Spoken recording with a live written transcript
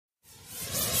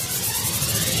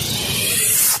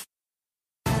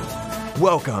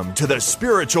Welcome to the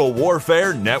Spiritual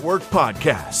Warfare Network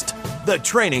podcast, the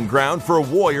training ground for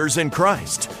warriors in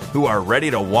Christ who are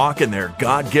ready to walk in their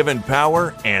God-given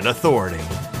power and authority.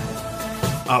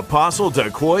 Apostle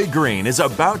Daquoy Green is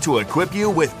about to equip you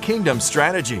with kingdom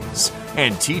strategies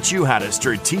and teach you how to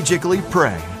strategically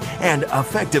pray and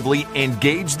effectively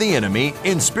engage the enemy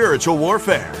in spiritual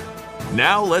warfare.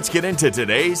 Now let's get into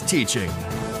today's teaching.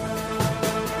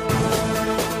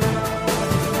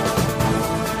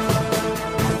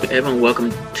 Everyone,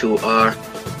 welcome to our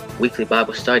weekly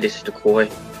Bible study. This is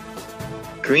Daquoy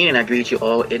Green, and I greet you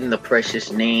all in the precious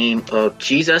name of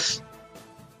Jesus.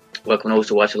 Welcome those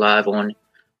who watch live on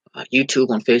YouTube,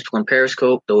 on Facebook, on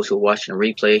Periscope. Those who are watching a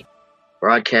replay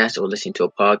broadcast or listening to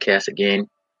a podcast, again,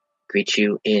 greet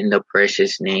you in the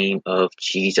precious name of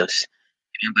Jesus.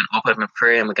 I'm going to open up in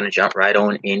prayer, and we're going to jump right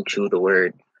on into the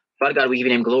Word. Father God, we give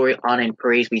your name glory, honor, and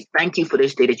praise. We thank you for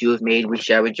this day that you have made. We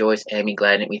shall rejoice and be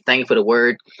glad in it. We thank you for the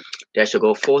word that shall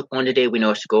go forth on today. We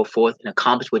know it shall go forth and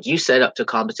accomplish what you set up to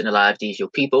accomplish in the lives of these your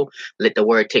people. Let the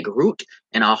word take root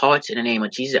in our hearts in the name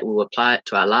of Jesus, that we will apply it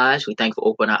to our lives. We thank you for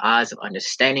opening our eyes of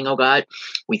understanding, oh God.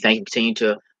 We thank you for continuing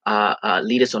to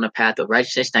lead us on the path of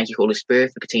righteousness. Thank you, Holy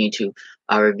Spirit, for continuing to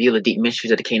reveal the deep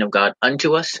mysteries of the kingdom of God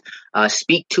unto us.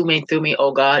 Speak to me and through me,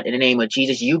 oh God, in the name of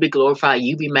Jesus. You be glorified,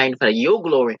 you be magnified. Your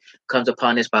glory comes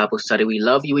upon this Bible study. We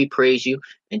love you, we praise you.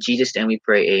 In Jesus' name we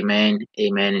pray, amen,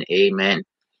 amen, and amen.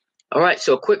 All right,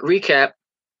 so a quick recap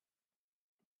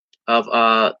of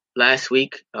last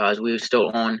week, as we were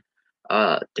still on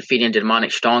Defeating the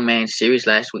Demonic Strongman series.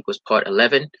 Last week was part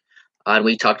 11. And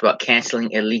we talked about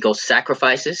canceling illegal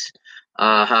sacrifices,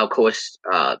 how, of course,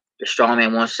 the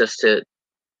strongman wants us to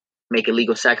make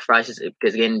illegal sacrifices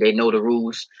because, again, they know the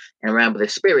rules and realm of the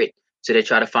spirit. So they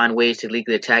try to find ways to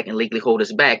legally attack and legally hold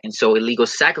us back. And so illegal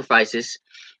sacrifices,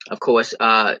 of course,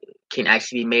 can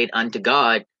actually be made unto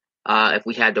God if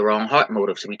we have the wrong heart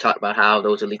motive. So we talked about how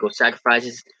those illegal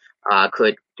sacrifices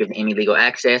could give the enemy legal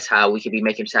access, how we could be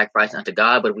making sacrifices unto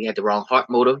God, but if we had the wrong heart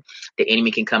motive, the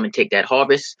enemy can come and take that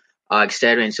harvest.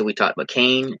 Etc. And so we talked about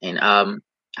Cain and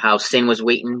how sin was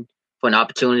waiting for an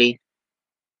opportunity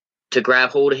to grab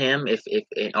hold of him. If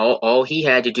and all he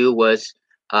had to do was,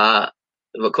 of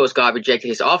course, God rejected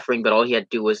his offering, but all he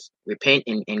had to do was repent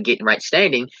and get in right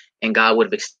standing, and God would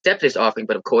have accepted his offering.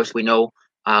 But of course, we know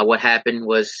what happened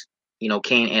was,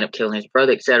 Cain ended up killing his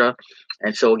brother, etc.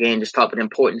 And so again, just talk about the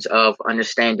importance of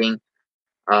understanding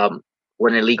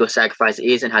what an illegal sacrifice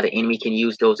is and how the enemy can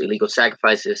use those illegal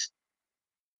sacrifices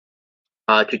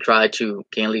to try to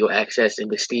gain legal access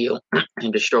and to steal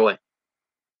and destroy.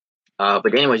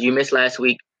 But anyways, you missed last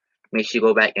week. Make sure you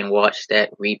go back and watch that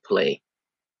replay.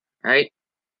 All right.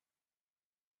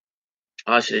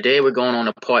 So today we're going on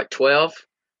to part 12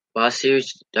 of our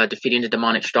series, Defeating the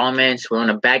Demonic Strongman. So we're on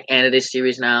the back end of this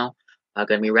series now. I'm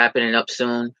going to be wrapping it up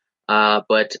soon.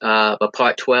 But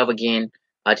part 12 again,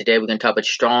 today we're going to talk about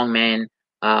strongmen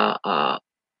on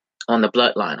the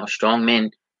bloodline, or strongmen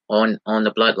on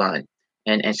the bloodline.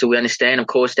 And so we understand, of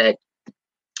course, that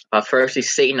firstly,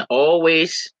 Satan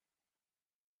always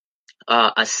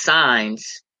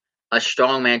assigns a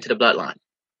strong man to the bloodline.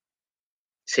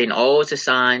 Satan always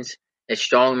assigns a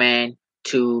strong man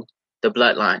to the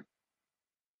bloodline.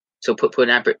 So put in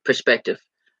that perspective.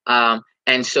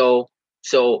 And so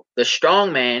the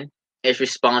strong man is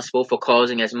responsible for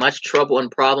causing as much trouble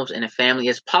and problems in the family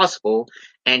as possible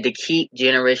and to keep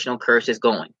generational curses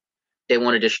going. They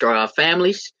want to destroy our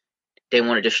families. They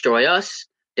want to destroy us.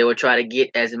 They will try to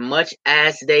get as much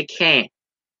as they can.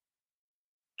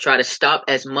 Try to stop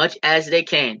as much as they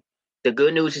can. The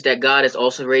good news is that God has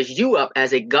also raised you up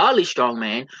as a godly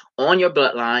strongman on your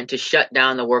bloodline to shut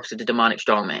down the works of the demonic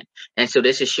strongman. And so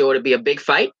this is sure to be a big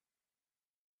fight,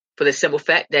 for the simple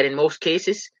fact that in most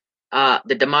cases,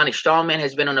 the demonic strongman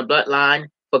has been on the bloodline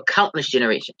for countless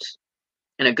generations.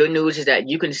 And the good news is that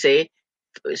you can say,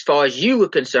 as far as you are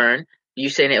concerned, you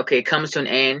saying that, okay, it comes to an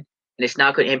end, and it's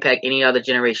not going to impact any other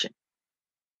generation.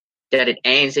 That it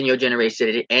ends in your generation,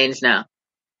 that it ends now.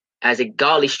 As a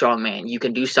godly strongman, you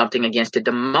can do something against the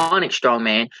demonic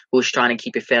strongman who's trying to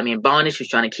keep your family in bondage, who's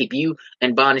trying to keep you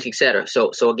in bondage, etc.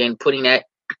 So again, putting that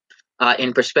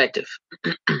in perspective.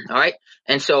 All right.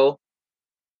 And so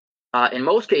in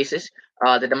most cases,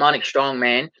 the demonic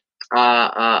strongman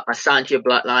assigned to your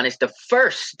bloodline is the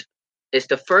first. It's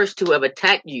the first to have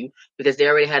attacked you because they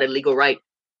already had a legal right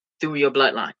through your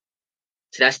bloodline.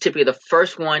 So that's typically the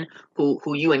first one who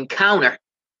you encounter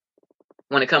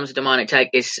when it comes to demonic attack.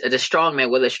 It's the strong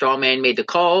man. Whether the strong man made the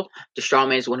call, the strong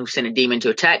man is the one who sent a demon to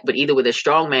attack. But either with a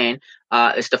strong man,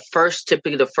 it's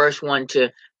typically the first one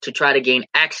to try to gain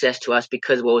access to us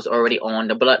because of what was already on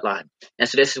the bloodline. And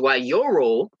so this is why your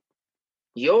role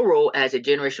Your role as a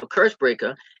generational curse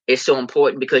breaker is so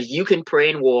important because you can pray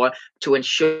in war to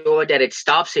ensure that it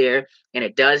stops here and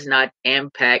it does not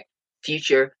impact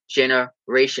future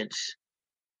generations.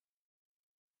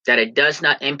 That it does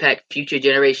not impact future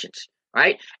generations,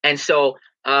 right? And so,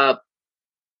 of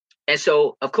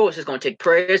course, it's going to take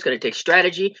prayer. It's going to take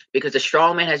strategy because the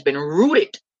strong man has been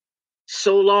rooted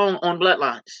so long on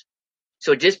bloodlines.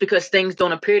 So just because things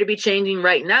don't appear to be changing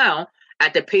right now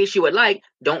at the pace you would like,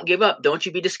 don't give up. Don't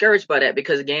you be discouraged by that,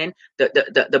 because again,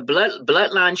 the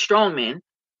bloodline strongmen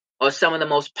are some of the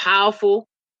most powerful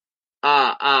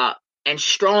and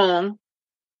strong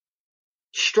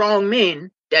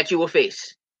men that you will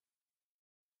face.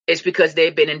 It's because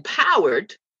they've been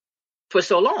empowered for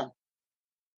so long.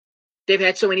 They've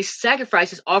had so many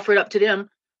sacrifices offered up to them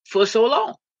for so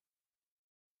long.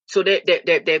 So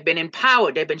they've been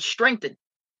empowered, they've been strengthened,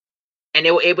 and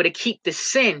they were able to keep the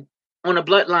sin on the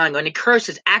bloodline, and the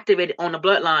curses activated on the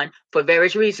bloodline for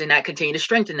various reasons that continue to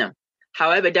strengthen them.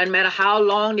 However, it doesn't matter how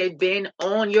long they've been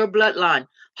on your bloodline,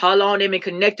 how long they've been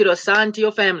connected or assigned to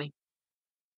your family.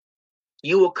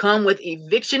 You will come with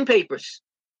eviction papers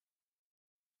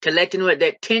to let them know that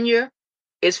their tenure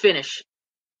is finished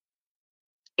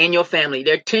in your family.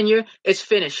 Their tenure is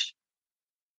finished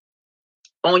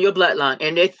on your bloodline.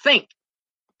 And they think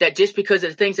that just because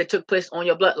of the things that took place on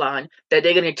your bloodline, that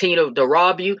they're going to continue to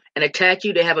rob you and attack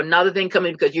you. They have another thing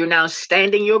coming because you're now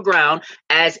standing your ground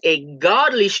as a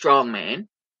godly strong man,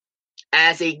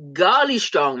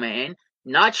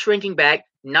 not shrinking back,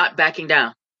 not backing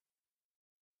down.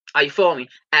 Are you following me?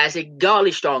 As a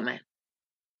godly strong man,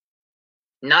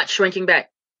 not shrinking back,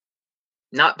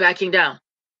 not backing down.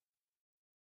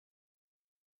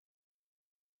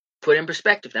 Put in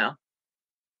perspective now.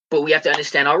 But we have to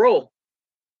understand our role.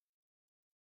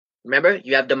 Remember,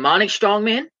 you have demonic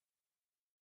strongmen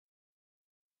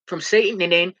from Satan,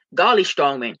 and then godly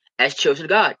strongmen as children of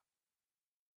God.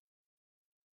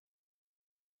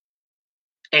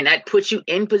 And that puts you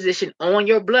in position on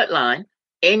your bloodline,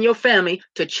 in your family,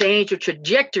 to change your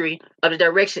trajectory of the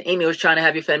direction Amy was trying to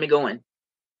have your family going.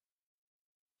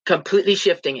 Completely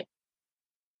shifting it.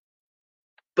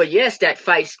 But yes, that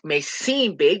fight may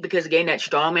seem big because, again, that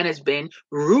strongman has been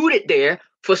rooted there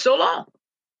for so long.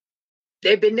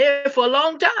 They've been there for a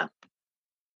long time.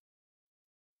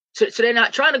 So they're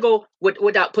not trying to go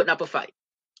without putting up a fight.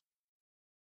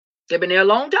 They've been there a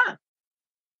long time.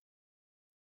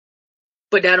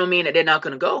 But that don't mean that they're not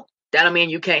going to go. That don't mean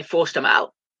you can't force them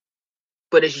out.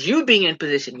 But it's you being in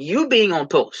position, you being on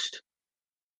post.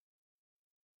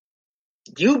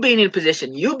 You being in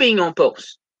position, you being on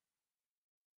post.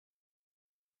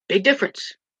 Big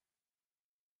difference.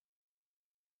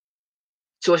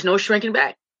 So it's no shrinking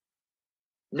back.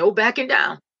 No backing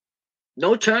down.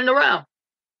 No turning around.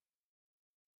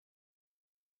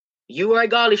 You are a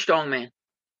godly strong man.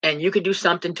 And you can do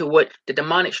something to what the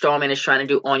demonic strong man is trying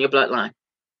to do on your bloodline.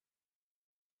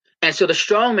 And so the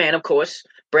strong man, of course,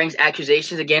 brings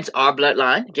accusations against our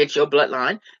bloodline, against your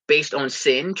bloodline, based on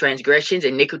sin, transgressions,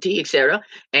 iniquity, etc.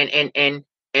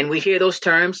 And we hear those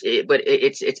terms, but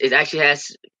it actually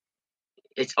has,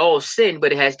 it's all sin,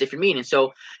 but it has different meanings.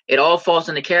 So it all falls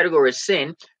in the category of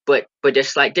sin, but there's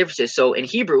slight differences. So in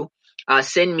Hebrew,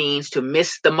 sin means to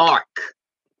miss the mark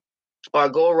or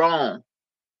go wrong,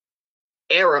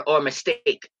 error or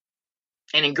mistake.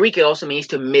 And in Greek, it also means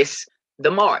to miss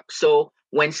the mark. So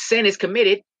when sin is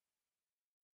committed,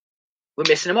 we're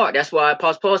missing the mark. That's why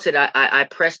Apostle Paul said, I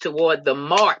press toward the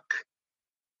mark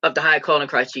of the high calling of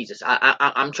Christ Jesus.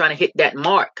 I'm trying to hit that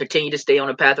mark, continue to stay on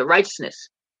the path of righteousness.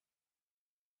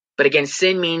 But again,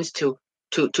 sin means to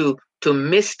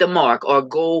miss the mark or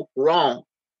go wrong,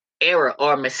 error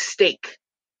or mistake.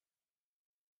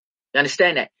 You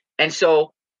understand that? And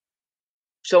so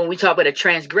when we talk about a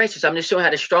transgression, so I'm just showing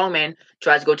how the strong man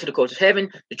tries to go to the courts of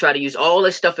heaven to try to use all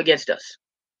this stuff against us.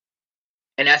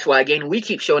 And that's why, again, we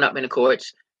keep showing up in the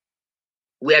courts.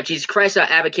 We have Jesus Christ, our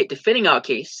advocate, defending our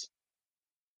case,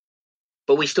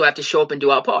 but we still have to show up and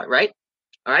do our part, right?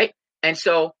 All right? And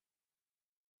so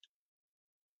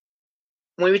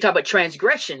when we talk about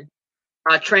transgression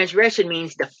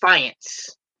means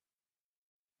defiance,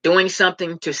 doing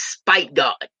something to spite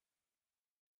God,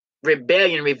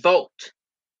 rebellion, revolt.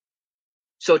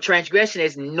 So transgression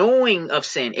is knowing of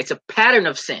sin. It's a pattern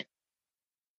of sin.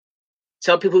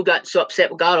 Some people got so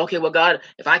upset with God. Okay, well, God,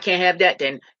 if I can't have that,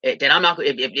 then I'm not.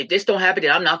 If this don't happen,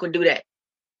 then I'm not going to do that.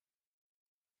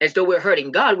 As though we're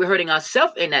hurting God, we're hurting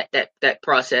ourselves in that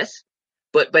process.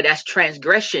 But that's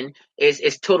transgression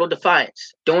is total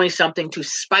defiance, doing something to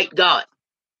spite God,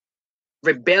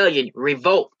 rebellion,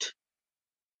 revolt.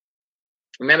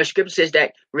 Remember, Scripture says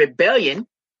that rebellion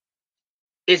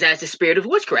is as the spirit of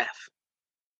witchcraft.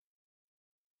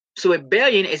 So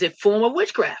rebellion is a form of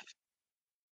witchcraft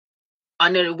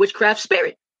under the witchcraft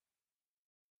spirit.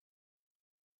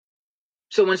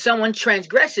 So when someone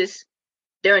transgresses,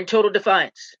 they're in total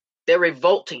defiance. They're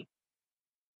revolting.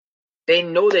 They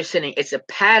know they're sinning. It's a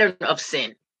pattern of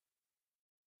sin.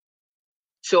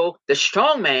 So the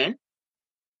strong man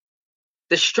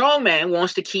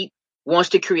wants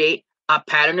to create a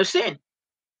pattern of sin.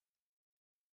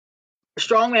 The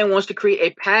strong man wants to create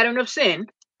a pattern of sin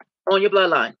on your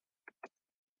bloodline.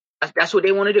 That's what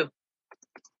they want to do.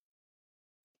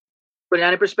 Put it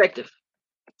out in perspective.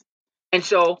 And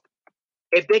so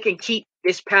if they can keep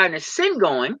this pattern of sin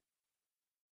going,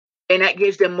 and that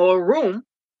gives them more room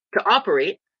to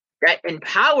operate, that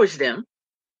empowers them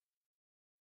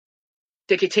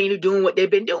to continue doing what they've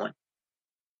been doing.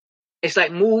 It's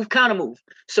like move, counter move.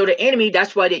 So the enemy,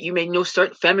 that's why that you may know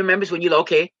certain family members when you're like,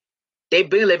 okay, they've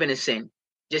been living in sin,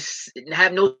 just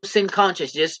have no sin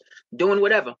conscience, just doing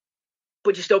whatever.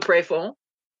 But you still pray for them.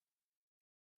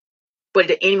 But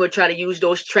the enemy will try to use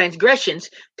those transgressions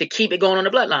to keep it going on the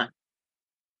bloodline.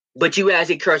 But you, as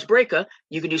a curse breaker,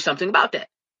 you can do something about that.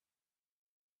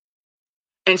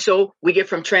 And so we get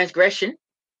from transgression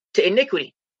to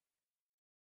iniquity.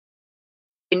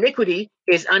 Iniquity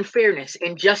is unfairness,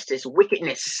 injustice,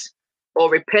 wickedness, or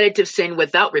repetitive sin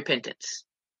without repentance.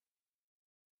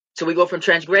 So we go from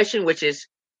transgression, which is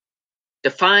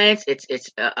defiance, it's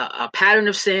a pattern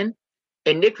of sin.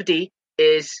 Iniquity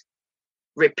is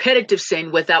repetitive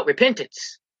sin without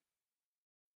repentance.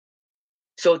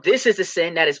 So this is a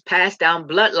sin that is passed down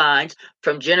bloodlines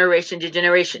from generation to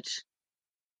generations.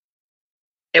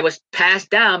 It was passed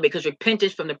down because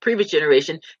repentance from the previous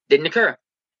generation didn't occur.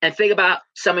 And think about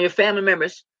some of your family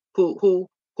members who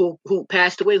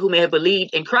passed away, who may have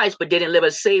believed in Christ but didn't live a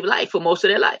saved life for most of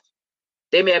their life.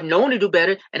 They may have known to do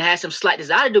better and had some slight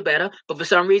desire to do better, but for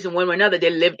some reason, one way or another, they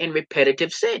lived in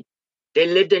repetitive sin. They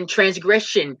lived in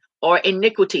transgression or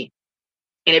iniquity.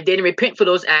 And if they didn't repent for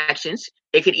those actions,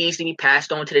 it could easily be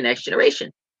passed on to the next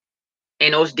generation.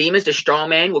 And those demons, the strong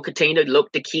man, will continue to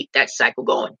look to keep that cycle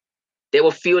going. They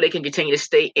will feel they can continue to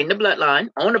stay in the bloodline,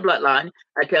 on the bloodline,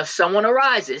 until someone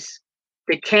arises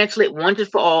to cancel it once and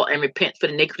for all and repent for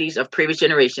the iniquities of previous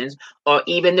generations or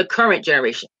even the current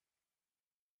generation.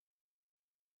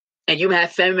 And you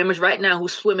have family members right now who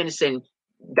swim in sin,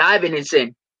 diving in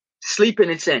sin, sleeping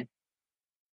in sin.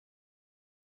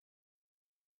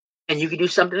 And you can do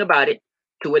something about it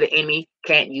to where the enemy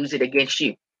can't use it against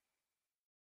you.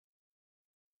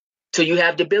 So you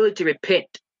have the ability to repent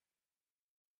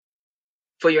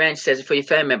for your ancestors, for your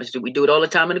family members. We do it all the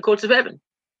time in the courts of heaven.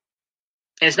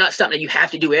 And it's not something that you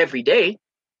have to do every day,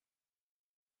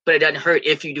 but it doesn't hurt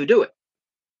if you do it.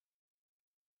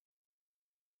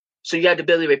 So you have the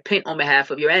ability to repent on behalf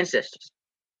of your ancestors.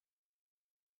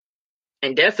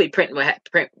 And definitely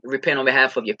repent on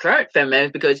behalf of your current family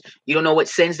members because you don't know what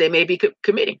sins they may be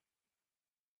committing.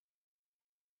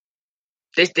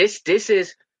 This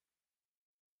is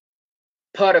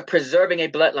part of preserving a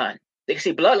bloodline. They can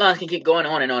see bloodlines can keep going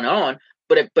on and on and on,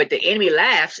 but the enemy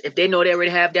laughs if they know they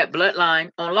already have that bloodline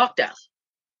on lockdown.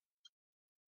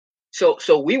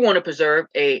 So we want to preserve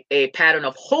a pattern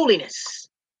of holiness,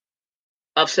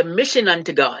 of submission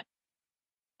unto God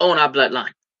on our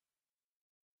bloodline.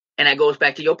 And that goes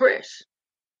back to your prayers.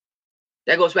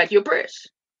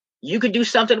 You could do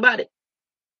something about it.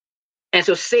 And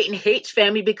so Satan hates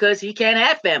family because he can't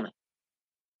have family.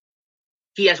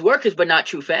 He has workers, but not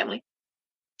true family.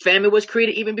 Family was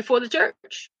created even before the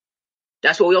church.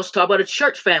 That's what we also talk about, a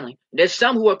church family. There's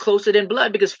some who are closer than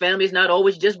blood because family is not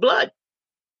always just blood.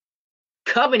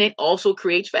 Covenant also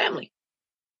creates family.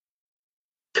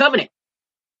 Covenant.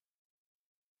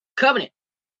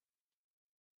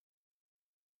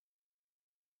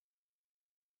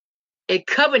 A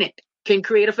covenant can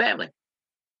create a family.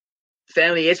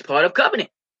 Family is part of covenant.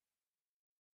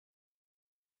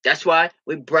 That's why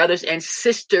we're brothers and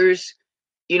sisters.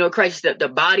 Christ is the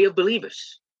body of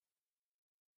believers.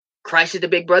 Christ is the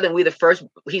big brother, and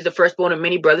he's the firstborn of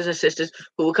many brothers and sisters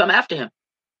who will come after him.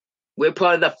 We're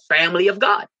part of the family of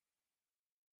God.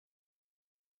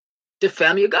 The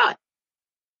family of God.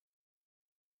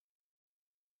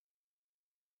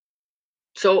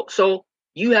 So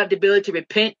you have the ability to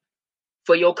repent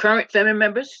for your current family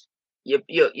members, your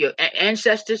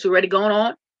ancestors who are already going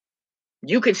on.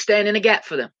 You can stand in the gap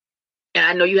for them. And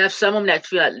I know you have some of them that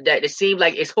feel like that it seems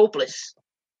like it's hopeless.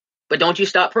 But don't you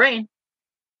stop praying.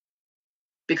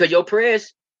 Because your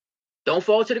prayers don't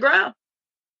fall to the ground.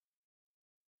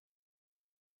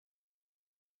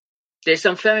 There's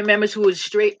some family members who are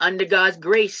straight under God's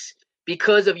grace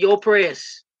because of your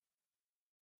prayers.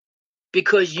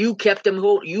 because you kept them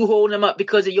you holding them up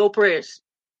because of your prayers.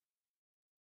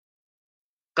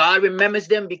 God remembers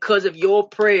them because of your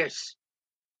prayers.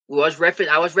 I was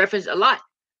referenced a lot.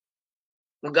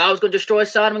 When God was going to destroy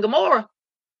Sodom and Gomorrah,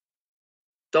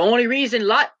 the only reason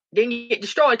Lot didn't get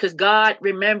destroyed because God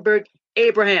remembered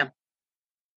Abraham.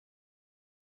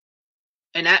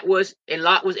 And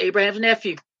Lot was Abraham's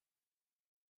nephew.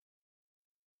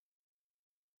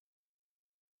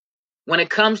 When it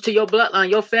comes to your bloodline,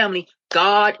 your family,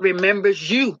 God remembers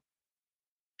you.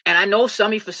 And I know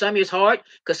for some of you it's hard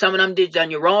because some of them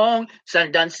done you wrong,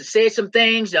 some done said some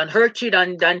things, done hurt you,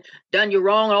 done you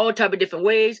wrong in all type of different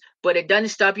ways. But it doesn't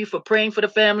stop you from praying for the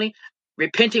family,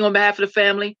 repenting on behalf of the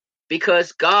family,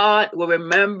 because God will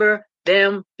remember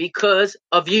them because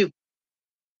of you.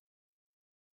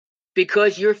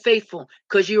 Because you're faithful,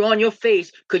 because you're on your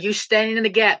face, because you're standing in the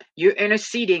gap, you're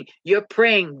interceding, you're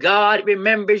praying. God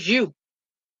remembers you.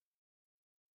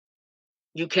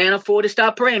 You can't afford to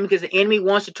stop praying because the enemy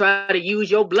wants to try to use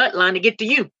your bloodline to get to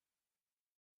you.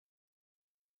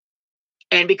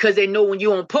 And because they know when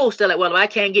you're on post, they're like, well, if I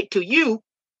can't get to you,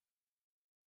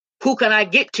 who can I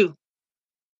get to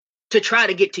try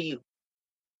to get to you?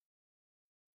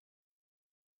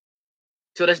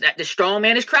 So the strong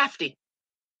man is crafty.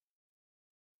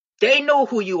 They know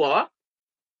who you are.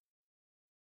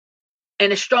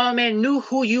 And the strong man knew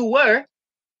who you were.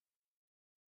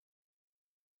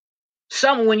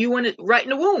 Some, when you went right in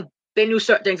the womb, they knew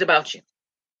certain things about you.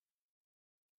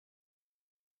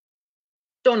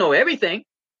 Don't know everything.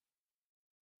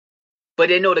 But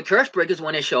they know the curse breakers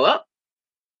when they show up.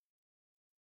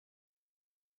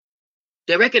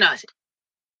 They recognize it.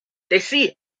 They see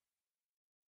it.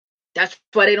 That's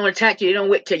why they don't attack you. They don't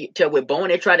wait till we're born.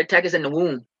 They try to attack us in the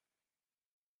womb.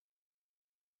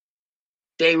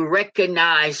 They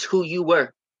recognize who you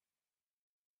were.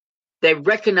 They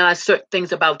recognize certain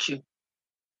things about you.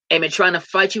 And been trying to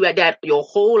fight you at that your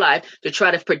whole life to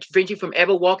try to prevent you from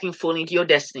ever walking fully into your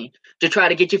destiny, to try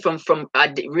to get you from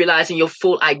realizing your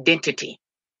full identity,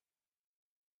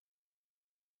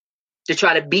 to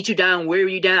try to beat you down, wear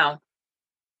you down,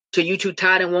 till you too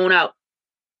tired and worn out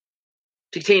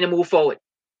to continue to move forward.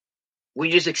 We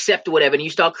just accept whatever and you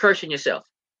start cursing yourself.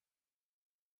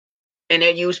 And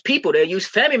they use people, they use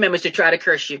family members to try to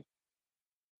curse you.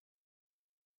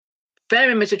 Family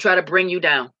members to try to bring you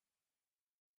down.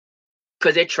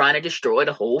 Because they're trying to destroy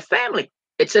the whole family.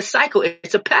 It's a cycle.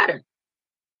 It's a pattern.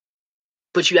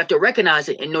 But you have to recognize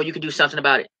it and know you can do something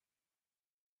about it.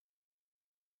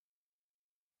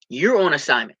 You're on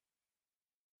assignment.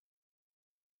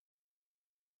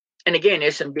 And again,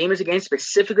 there's some demons, again,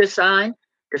 specifically assigned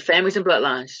to families and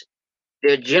bloodlines.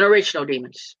 They're generational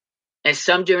demons. And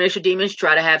some generational demons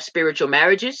try to have spiritual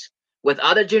marriages with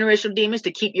other generational demons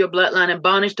to keep your bloodline in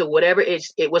bondage to whatever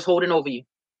it was holding over you.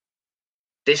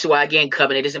 This is why, again,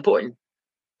 covenant is important.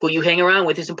 Who you hang around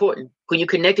with is important. Who you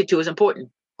connected to is important.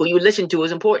 Who you listen to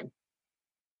is important.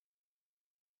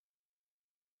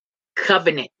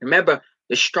 Covenant. Remember,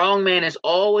 the strong man is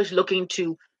always looking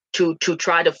to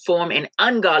try to form an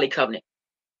ungodly covenant,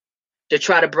 to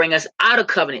try to bring us out of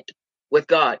covenant with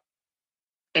God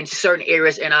in certain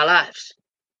areas in our lives.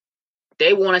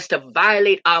 They want us to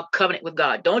violate our covenant with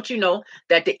God. Don't you know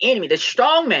that the enemy, the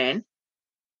strong man,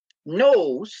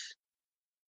 knows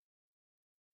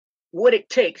what it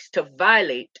takes to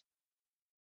violate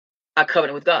our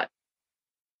covenant with God?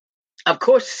 Of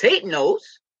course, Satan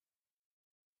knows.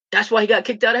 That's why he got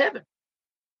kicked out of heaven.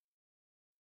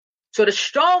 So the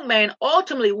strong man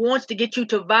ultimately wants to get you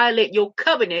to violate your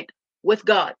covenant with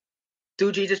God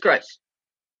through Jesus Christ.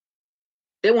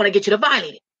 They want to get you to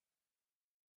violate it.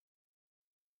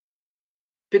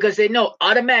 Because they know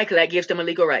automatically that gives them a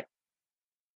legal right.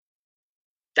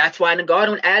 That's why in the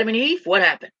garden with Adam and Eve, what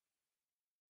happened?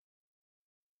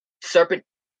 Serpent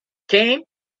came.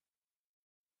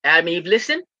 Adam and Eve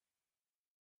listened.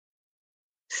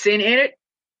 Sin entered.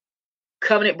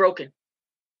 Covenant broken.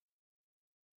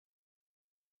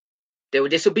 They were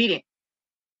disobedient.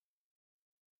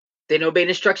 They didn't obey the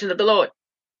instructions of the Lord.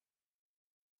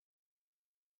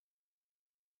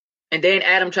 And then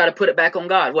Adam tried to put it back on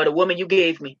God. Well, the woman you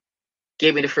gave me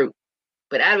the fruit.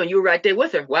 But Adam, you were right there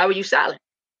with her. Why were you silent?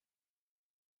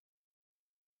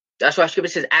 That's why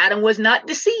Scripture says Adam was not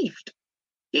deceived.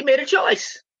 He made a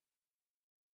choice.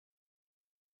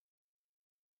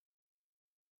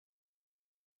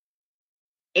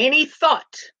 Any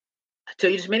thought, I tell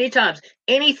you this many times,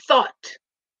 any thought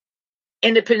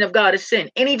independent of God is sin.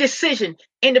 Any decision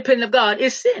independent of God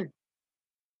is sin.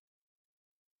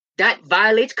 That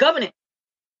violates covenant.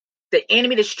 The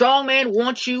enemy, the strong man,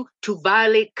 wants you to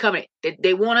violate covenant.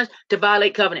 They want us to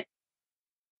violate covenant.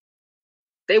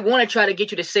 They want to try to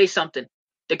get you to say something,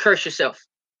 to curse yourself,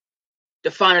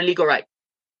 to find a legal right.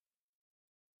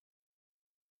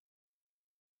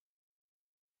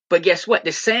 But guess what?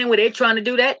 The same way they're trying to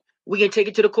do that, we can take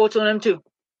it to the courts on them too.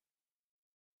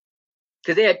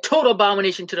 Because they're a total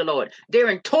abomination to the Lord. They're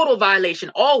in total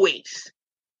violation always.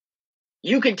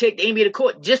 You can take the enemy to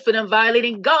court just for them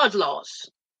violating God's laws.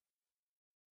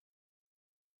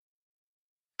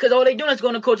 Because all they're doing is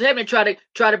going to the courts of heaven and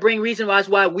try to bring reason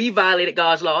why we violated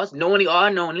God's laws, knowingly or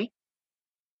unknowingly.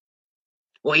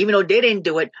 Well, even though they didn't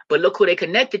do it, but look who they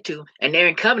connected to, and they're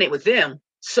in covenant with them.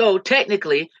 So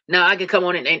technically, now I can come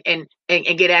on and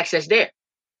get access there.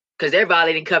 Because they're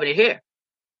violating covenant here.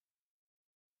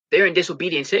 They're in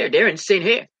disobedience here. They're in sin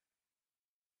here.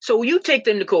 So you take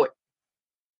them to court.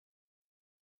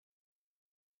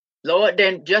 Lord,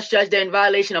 then just judge they're in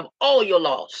violation of all your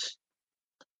laws.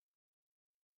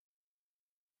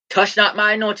 Touch not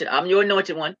my anointed. I'm your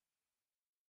anointed one.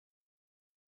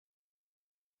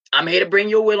 I'm here to bring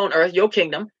your will on earth, your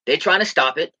kingdom. They're trying to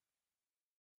stop it.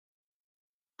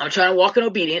 I'm trying to walk in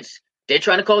obedience. They're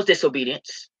trying to cause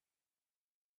disobedience.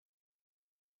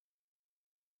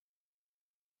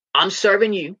 I'm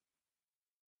serving you.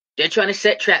 They're trying to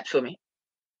set traps for me.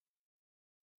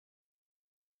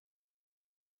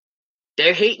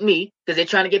 They hate me because they're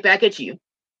trying to get back at you.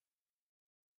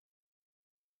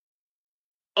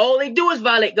 All they do is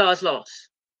violate God's laws.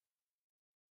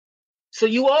 So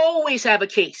you always have a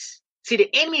case. See, the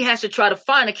enemy has to try to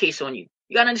find a case on you.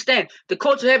 You got to understand, the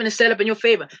courts of heaven is set up in your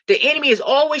favor. The enemy is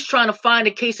always trying to find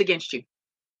a case against you.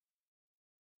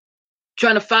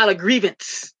 Trying to file a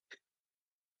grievance.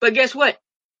 But guess what?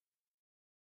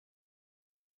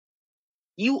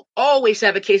 You always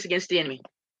have a case against the enemy.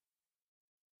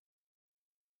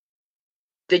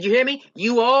 Did you hear me?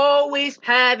 You always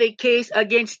have a case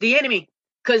against the enemy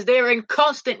because they're in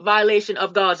constant violation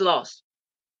of God's laws.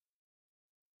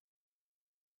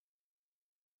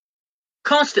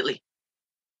 Constantly.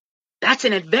 That's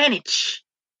an advantage.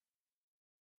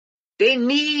 They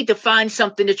need to find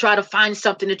something to try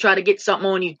to get something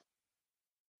on you.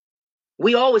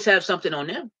 We always have something on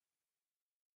them.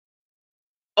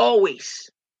 Always.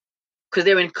 Because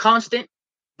they're in constant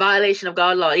violation of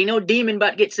God's law. Ain't no demon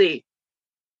about to get saved.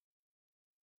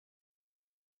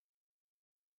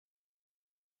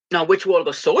 Now, which world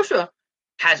of sorcerer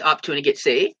has opportunity to get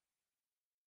saved?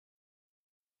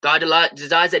 God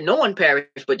desires that no one perish,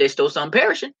 but there's still some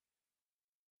perishing.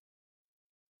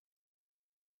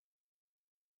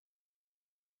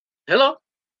 Hello?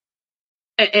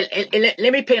 And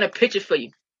let me paint a picture for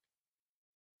you.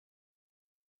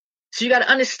 So you got to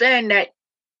understand that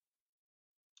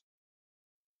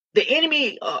the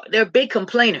enemy, they're big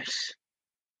complainers.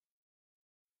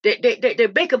 They're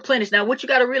big complainers. Now, what you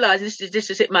got to realize, this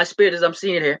is hit my spirit as I'm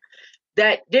seeing it here,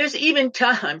 that there's even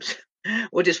times,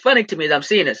 which is funny to me as I'm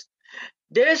seeing this,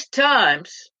 there's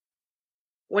times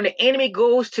when the enemy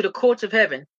goes to the courts of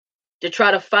heaven to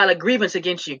try to file a grievance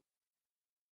against you.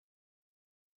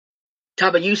 Talk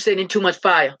about you sending too much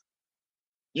fire.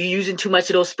 You using too much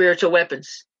of those spiritual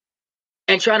weapons.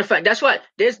 And trying to find, that's why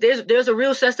there's a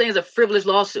real such thing as a frivolous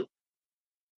lawsuit.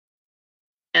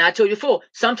 And I told you before,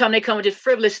 sometimes they come with just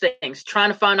frivolous things,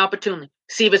 trying to find opportunity,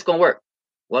 see if it's gonna work.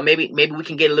 Well, maybe we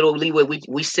can get a little leeway.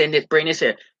 We send it, bring this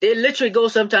here. They literally go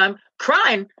sometime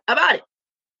crying about it,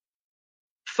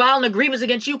 filing a grievance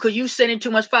against you because you sending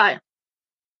too much fire.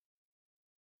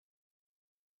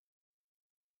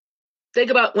 Think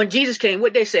about when Jesus came.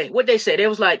 What they say? They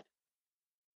was like,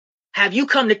 have you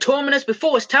come to torment us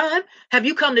before it's time? Have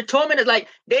you come to torment us? Like,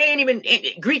 they ain't even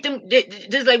greet them.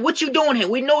 Just like, what you doing here?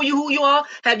 We know you who you are.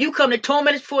 Have you come to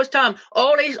torment us before it's time?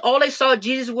 All they saw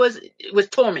Jesus was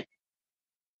torment.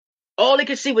 All they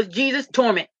could see was Jesus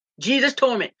torment. Jesus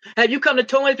torment. Have you come to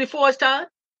torment us before it's time?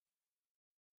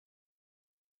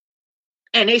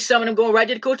 And some of them going right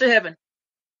to the courts of heaven.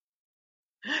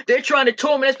 They're trying to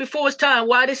torment us before it's time.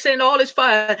 Why are they sending all this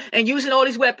fire and using all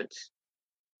these weapons?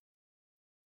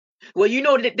 Well, you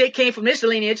know that they came from this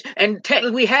lineage, and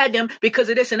technically we had them because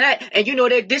of this and that. And you know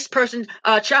that this person's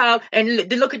child, and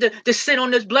they look at the sin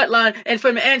on this bloodline and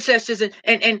from the ancestors,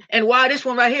 and why this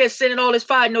one right here is sending all this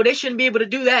fire. No, they shouldn't be able to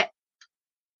do that.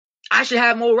 I should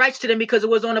have more rights to them because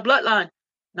it was on the bloodline.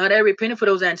 No, they're repenting for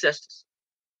those ancestors.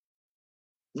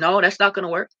 No, that's not going to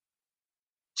work.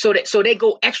 So they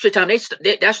go extra time. That's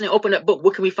when they open up book.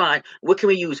 What can we find? What can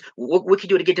we use? What can we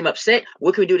do to get them upset?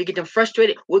 What can we do to get them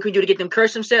frustrated? What can we do to get them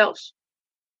curse themselves?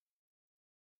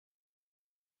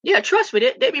 Yeah, trust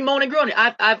me, they be moaning and groaning.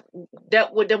 I've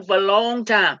dealt with them for a long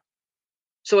time.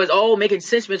 So it's all making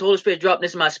sense when the Holy Spirit dropped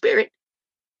this in my spirit.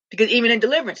 Because even in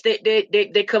deliverance,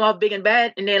 they come off big and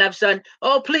bad, and then all of a sudden,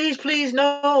 oh, please,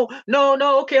 no,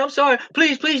 okay, I'm sorry,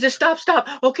 please, just stop,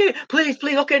 okay, please,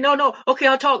 okay, no, okay,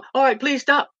 I'll talk, all right, please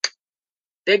stop.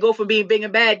 They go from being big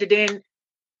and bad to then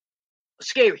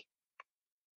scary.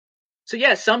 So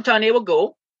yes, sometimes they will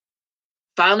go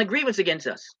filing a grievance against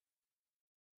us.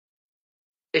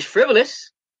 It's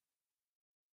frivolous.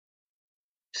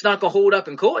 It's not gonna hold up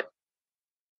in court.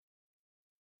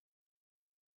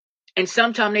 And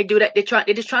sometimes they do that. They're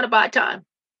just trying to buy time.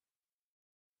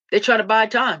 They're trying to buy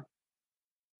time.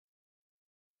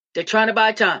 They're trying to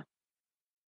buy time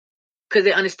because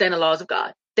they understand the laws of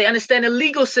God. They understand the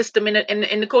legal system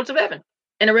in the courts of heaven,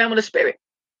 in the realm of the spirit.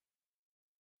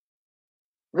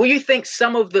 Where you think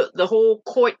some of the whole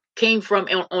court came from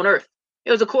on earth?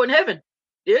 It was a court in heaven.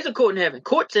 There is a court in heaven.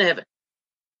 Courts in heaven.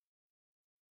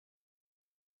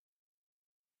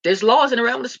 There's laws in the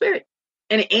realm of the spirit.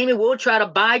 And the enemy will try to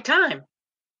buy time.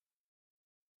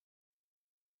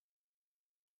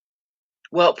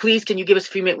 Well, please, can you give us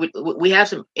a few minutes? We have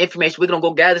some information. We're going to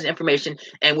go gather this information,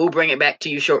 and we'll bring it back to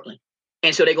you shortly.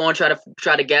 And so they're going to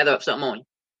try to gather up something on you.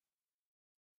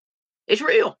 It's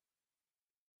real.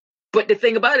 But the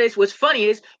thing about it is, what's funny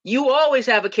is, you always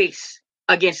have a case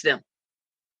against them.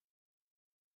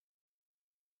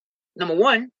 Number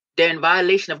one, they're in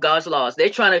violation of God's laws. They're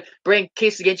trying to bring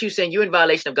cases against you saying you're in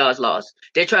violation of God's laws.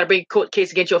 They're trying to bring court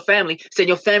case against your family saying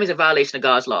your family's in violation of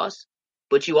God's laws.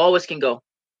 But you always can go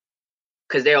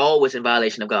because they're always in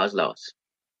violation of God's laws.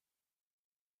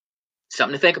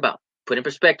 Something to think about. Put in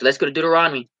perspective. Let's go to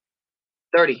Deuteronomy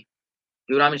 30.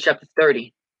 Deuteronomy chapter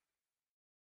 30.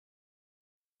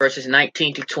 Verses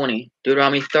 19 to 20.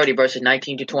 Deuteronomy 30, verses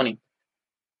 19 to 20.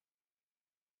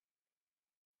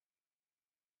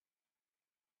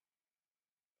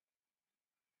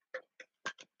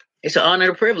 It's an honor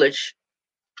and a privilege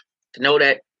to know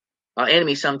that our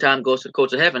enemy sometimes goes to the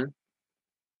courts of heaven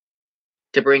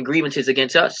to bring grievances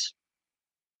against us.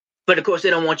 But of course,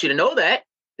 they don't want you to know that.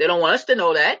 They don't want us to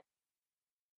know that.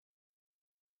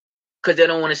 Because they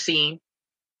don't want to seem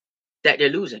that they're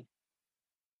losing.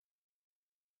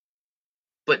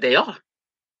 But they are.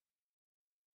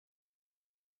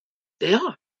 They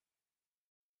are.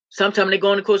 Sometimes they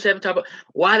go in the courts of heaven, talk about,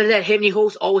 why is that heavenly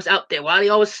host always out there? Why are they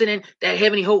always sending that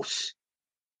heavenly host?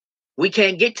 We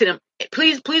can't get to them.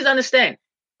 Please understand.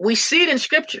 We see it in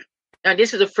Scripture. Now,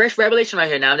 this is a fresh revelation right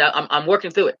here. Now, I'm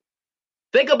working through it.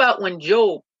 Think about when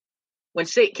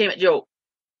Satan came at Job.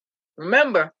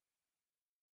 Remember,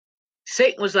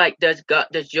 Satan was like, does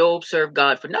Job serve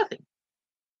God for nothing?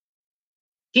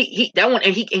 He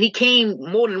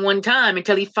came more than one time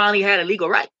until he finally had a legal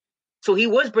right. So he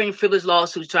was bringing frivolous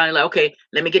lawsuits, trying to like, okay,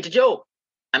 let me get to Job.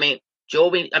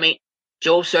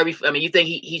 Job serve you. You think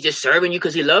he's just serving you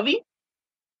because he love you?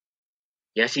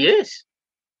 Yes, he is.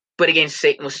 But again,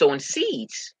 Satan was sowing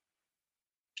seeds.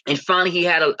 And finally he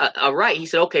had a right. He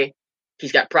said, okay,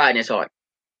 he's got pride in his heart.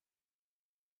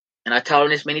 And I taught him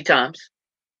this many times.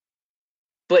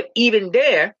 But even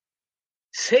there,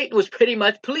 Satan was pretty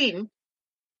much pleading,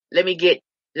 let me get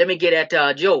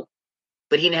at Job.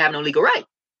 But he didn't have no legal right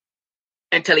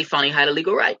until he finally had a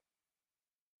legal right.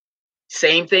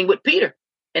 Same thing with Peter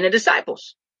and the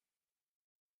disciples.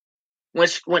 When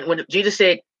Jesus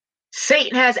said,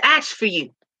 Satan has asked for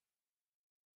you.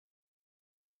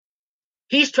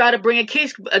 He's trying to bring a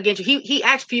case against you. He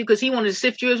asked for you because he wanted to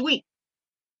sift you as wheat.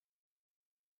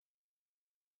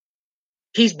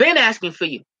 He's been asking for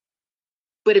you.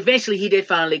 But eventually he did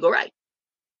find a legal right.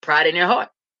 Pride in their heart.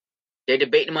 They're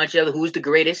debating among each other who's the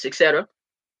greatest, etc.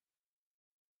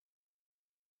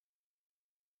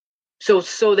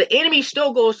 So the enemy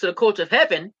still goes to the courts of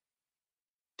heaven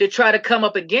to try to come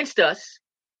up against us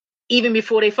even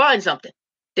before they find something.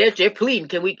 They're pleading,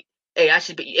 I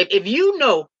should be, if you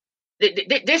know,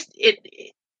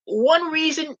 one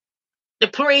reason to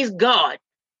praise God,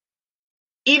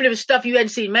 even if it's stuff you hadn't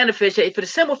seen manifest, for the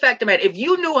simple fact of the matter, if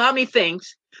you knew how many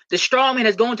things the strong man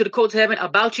has gone to the courts of heaven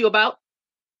about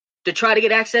to try to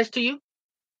get access to you,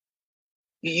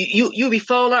 you'd be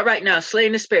falling out right now,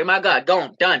 slaying the spirit. My God,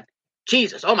 gone, done.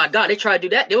 Jesus, oh my God, they tried to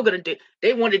do that. They wanted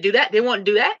to do that. They wanted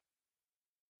to do that.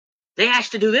 They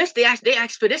asked to do this. They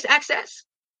asked for this access.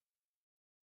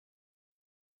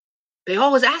 They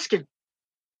always asking.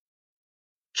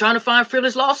 Trying to find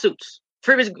frivolous lawsuits,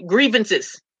 frivolous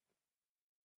grievances.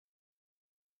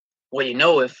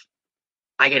 Well, if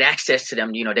I get access to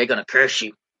them, they're going to curse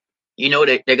you.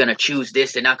 They're going to choose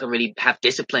this. They're not going to really have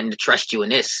discipline to trust you in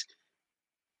this.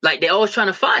 Like, they're always trying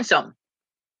to find something.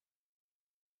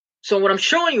 So what I'm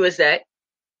showing you is that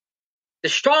the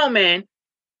strong man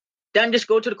doesn't just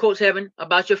go to the courts of heaven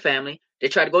about your family. They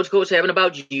try to go to the courts of heaven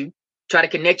about you, try to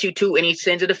connect you to any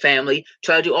sins of the family,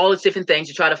 try to do all these different things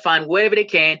to try to find whatever they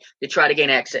can to try to gain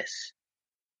access.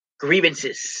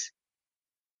 Grievances.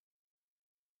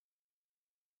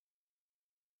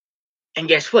 And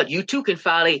guess what? You too can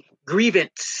file a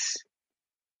grievance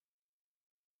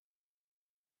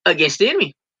against the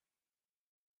enemy.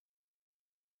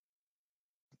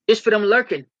 Just for them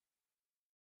lurking.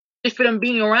 Just for them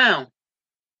being around.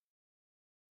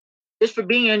 Just for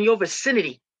being in your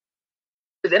vicinity.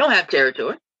 Because they don't have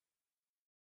territory.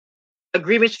 A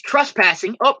grievance,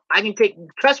 trespassing. Oh, I can take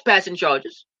trespassing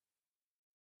charges.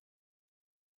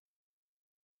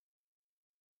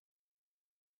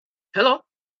 Hello?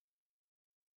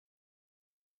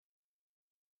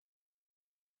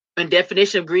 And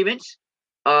definition of grievance,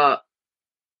 a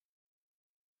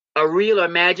real or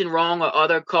imagined wrong or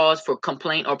other cause for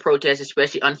complaint or protest,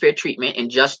 especially unfair treatment,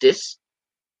 injustice,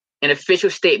 an official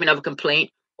statement of a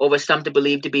complaint over something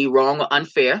believed to be wrong or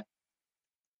unfair.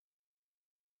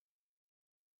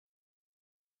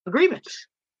 A grievance.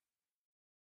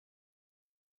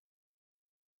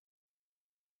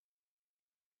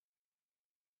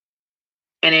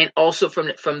 And then also from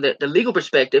the legal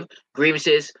perspective,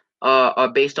 grievances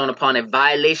are based upon a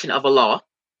violation of a law,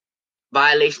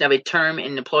 violation of a term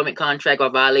in an employment contract,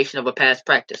 or violation of a past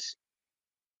practice.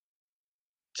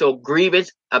 So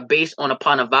grievances are based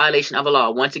upon a violation of a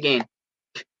law. Once again,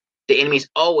 the enemy is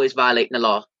always violating the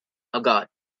law of God.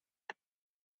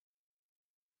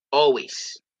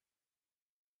 Always.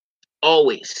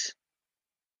 Always.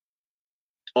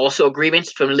 Also, a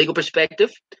grievance from a legal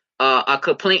perspective, a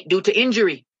complaint due to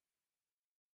injury,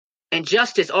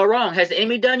 injustice, or wrong. Has the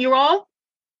enemy done you wrong?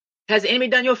 Has the enemy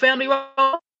done your family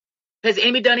wrong? Has the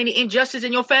enemy done any injustice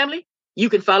in your family? You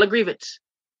can file a grievance.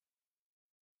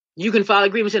 You can file a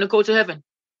grievance in the courts of heaven.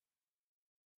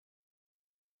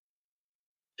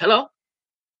 Hello?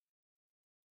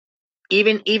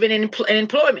 Even in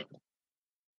employment.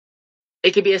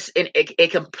 It could be a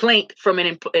complaint from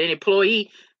an employee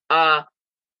to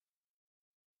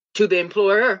the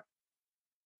employer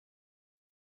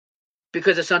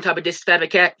because of some type of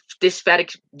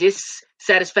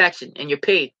dissatisfaction in your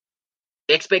pay,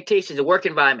 expectations, the work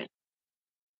environment,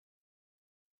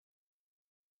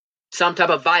 some type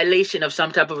of violation of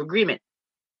some type of agreement.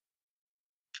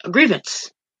 A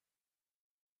grievance.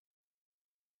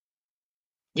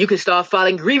 You can start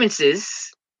filing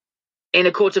grievances in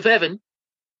the courts of heaven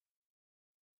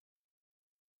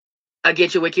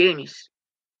against your wicked enemies.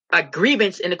 A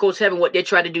grievance in the courts of heaven, what they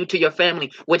try to do to your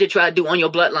family, what they try to do on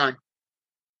your bloodline.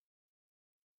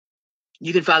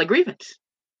 You can file a grievance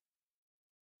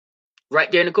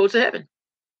right there in the courts of heaven.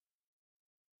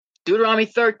 Deuteronomy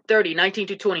 30, 19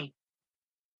 to 20.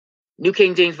 New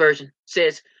King James Version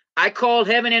says, I call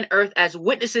heaven and earth as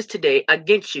witnesses today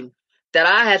against you, that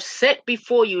I have set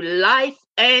before you life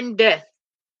and death,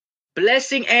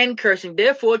 blessing and cursing.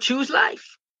 Therefore choose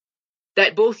life,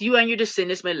 that both you and your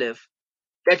descendants may live,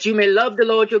 that you may love the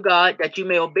Lord your God, that you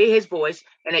may obey his voice,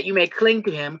 and that you may cling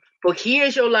to him. For he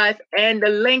is your life and the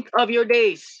length of your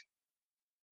days,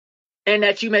 and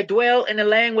that you may dwell in the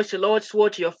land which the Lord swore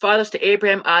to your fathers, to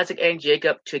Abraham, Isaac, and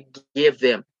Jacob, to give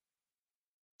them.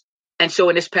 And so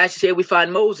in this passage here, we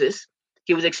find Moses.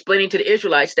 He was explaining to the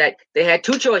Israelites that they had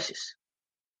two choices.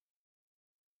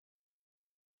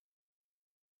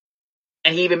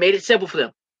 And he even made it simple for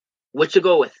them, what to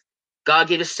go with. God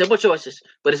gave us simple choices,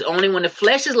 but it's only when the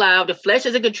flesh is loud, the flesh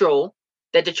is in control,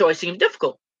 that the choice seems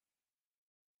difficult.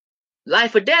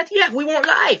 Life or death? Yeah, we want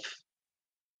life.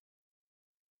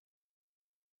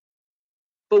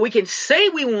 But we can say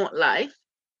we want life,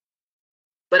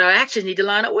 but our actions need to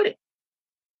line up with it.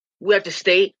 We have to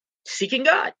stay seeking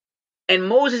God. And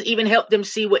Moses even helped them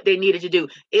see what they needed to do.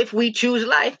 If we choose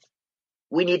life,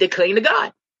 we need to cling to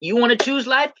God. You want to choose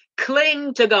life?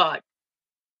 Cling to God.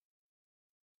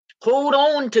 Hold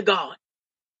on to God.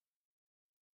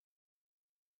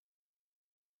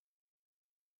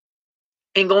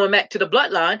 And going back to the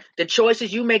bloodline, the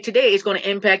choices you make today is going to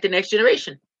impact the next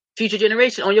generation, future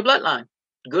generation on your bloodline,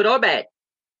 good or bad.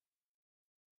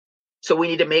 So we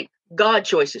need to make God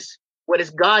choices. What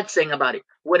is God saying about it?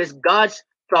 What is God's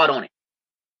thought on it?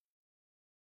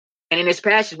 And in this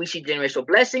passage, we see generational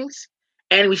blessings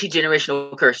and we see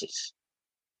generational curses.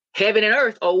 Heaven and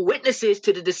earth are witnesses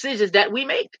to the decisions that we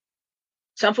make.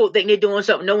 Some folk think they're doing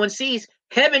something no one sees.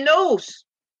 Heaven knows.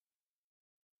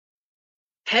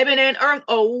 Heaven and earth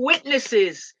are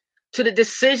witnesses to the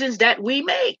decisions that we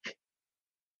make.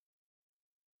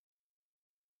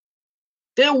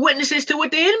 They're witnesses to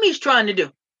what the enemy is trying to do.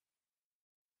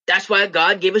 That's why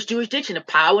God gave us jurisdiction, the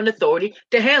power and authority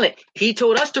to handle it. He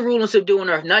told us to rule and subdue on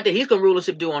earth, not that he's going to rule and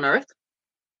subdue on earth.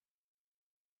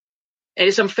 And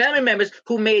there's some family members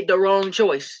who made the wrong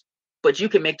choice, but you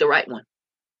can make the right one.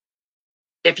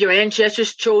 If your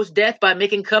ancestors chose death by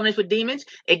making covenants with demons,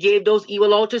 it gave those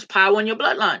evil altars power in your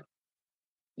bloodline.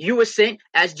 You were sent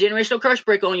as generational curse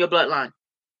breaker on your bloodline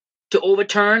to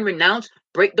overturn, renounce,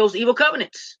 break those evil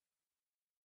covenants.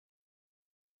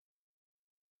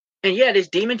 And yeah, there's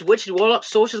demons, witches, warlocks,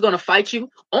 sorcerers going to fight you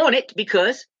on it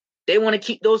because they want to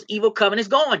keep those evil covenants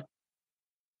going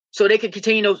so they can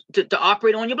continue to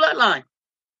operate on your bloodline.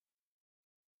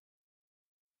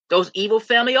 Those evil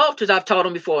family altars, I've taught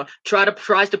them before,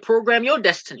 tries to program your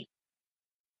destiny.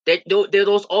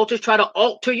 Those altars try to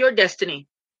alter your destiny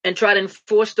and try to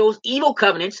enforce those evil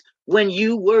covenants when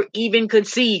you were even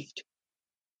conceived.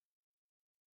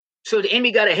 So the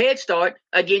enemy got a head start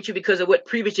against you because of what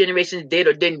previous generations did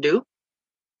or didn't do.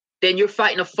 Then you're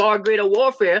fighting a far greater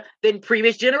warfare than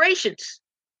previous generations.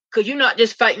 Because you're not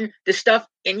just fighting the stuff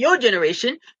in your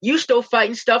generation, you still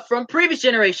fighting stuff from previous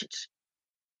generations.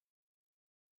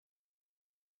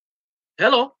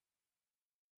 Hello.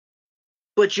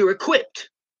 But you're equipped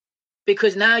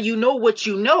because now you know what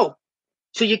you know.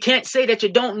 So you can't say that you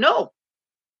don't know.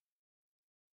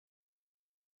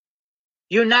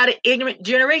 You're not an ignorant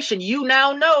generation. You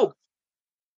now know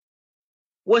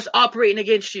what's operating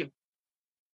against you.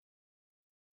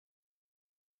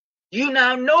 You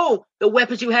now know the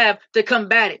weapons you have to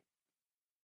combat it.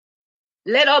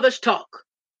 Let others talk.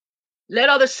 Let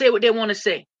others say what they want to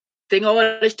say. Think, oh,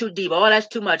 that's too deep. Oh, that's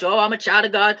too much. Oh, I'm a child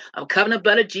of God. I'm covering the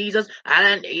blood of Jesus.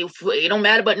 It don't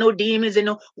matter about no demons and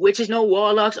no witches, no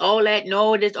warlocks, all that.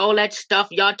 No, there's all that stuff.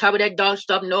 Y'all talk about that dark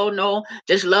stuff. No.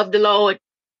 Just love the Lord.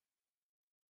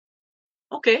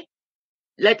 Okay.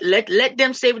 Let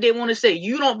them say what they want to say.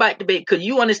 You don't bite the bait because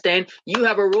you understand you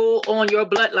have a role on your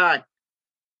bloodline.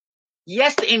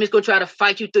 Yes, the enemy's going to try to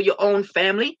fight you through your own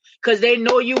family because they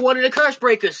know you one of the curse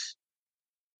breakers.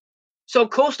 So, of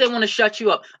course, they want to shut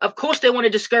you up. Of course, they want to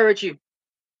discourage you.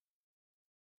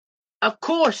 Of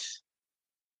course.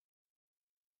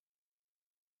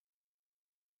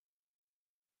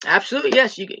 Absolutely,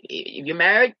 yes. If you're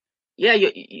married, yeah,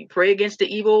 you pray against the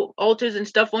evil altars and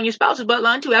stuff on your spouse's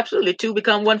bloodline too. Absolutely. Two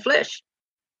become one flesh.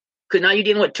 Because now you're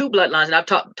dealing with two bloodlines. And I've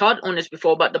taught on this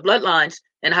before about the bloodlines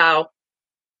and how,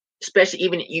 especially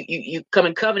even you come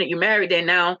in covenant, you married, then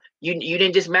now you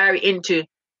didn't just marry into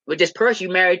with this person,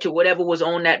 you married to whatever was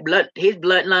on that his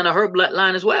bloodline or her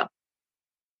bloodline as well.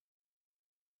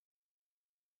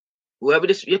 Whoever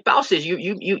your spouse is,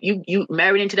 you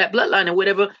married into that bloodline, and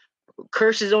whatever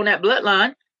curses on that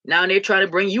bloodline, now they're trying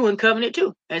to bring you in covenant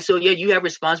too. And so yeah, you have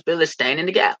responsibility to stand in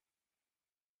the gap.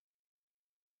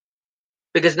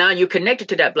 Because now you're connected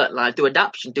to that bloodline through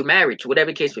adoption, through marriage,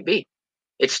 whatever the case may be.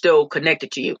 It's still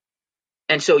connected to you.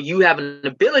 And so you have an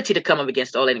ability to come up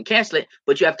against all that and cancel it,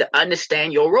 but you have to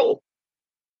understand your role.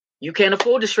 You can't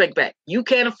afford to shrink back. You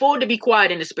can't afford to be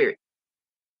quiet in the spirit.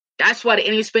 That's why the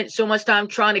enemy spent so much time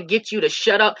trying to get you to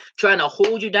shut up, trying to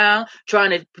hold you down, trying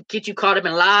to get you caught up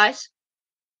in lies,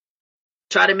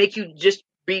 try to make you just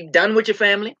be done with your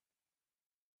family.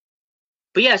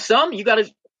 But yeah, some you got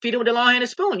to feed them with a long hand and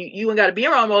spoon. You ain't got to be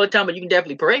around them all the time, but you can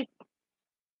definitely pray.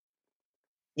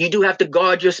 You do have to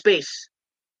guard your space.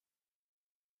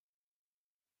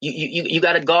 You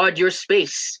got to guard your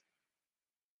space.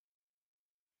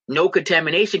 No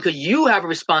contamination, because you have a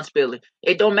responsibility.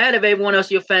 It don't matter if everyone else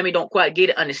in your family don't quite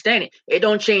get it, understand it. It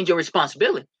don't change your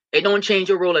responsibility. It don't change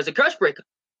your role as a curse breaker.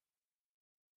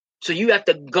 So you have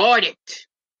to guard it.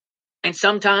 And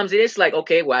sometimes it's like,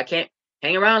 okay, well, I can't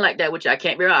hang around like that, which I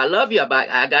can't be around. I love you, but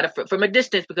I got it from a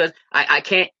distance because I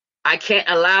can't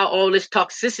allow all this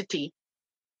toxicity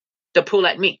to pull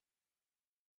at me.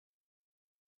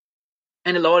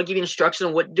 And the Lord will give you instructions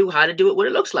on what to do, how to do it, what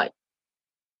it looks like.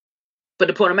 But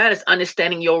the point of the matter is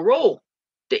understanding your role.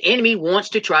 The enemy wants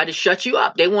to try to shut you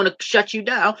up. They want to shut you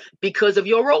down because of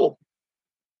your role.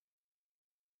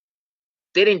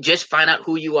 They didn't just find out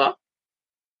who you are.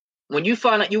 When you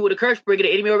found out you were the curse breaker,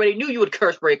 the enemy already knew you were the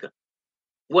curse breaker.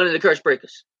 One of the curse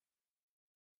breakers.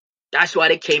 That's why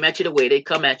they came at you the way they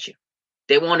come at you.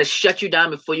 They want to shut you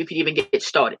down before you can even get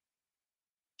started.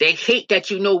 They hate that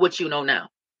you know what you know now.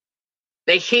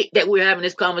 They hate that we're having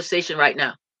this conversation right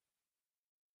now.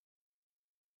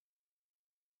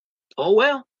 Oh,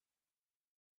 well.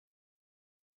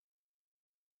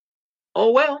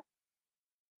 Oh, well.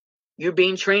 You're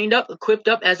being trained up, equipped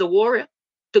up as a warrior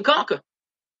to conquer.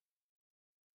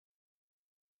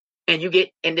 And you get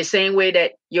in the same way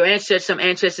that some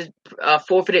ancestors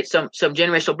forfeited some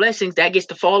generational blessings, that gets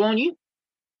to fall on you.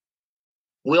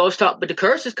 We always talk, but the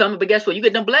curse is coming, but guess what? You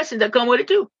get them blessings that come with it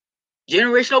too.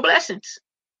 Generational blessings.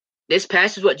 This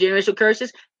passes what generational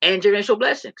curses and generational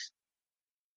blessings.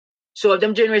 So if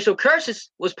them generational curses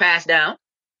was passed down,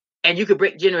 and you could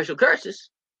break generational curses,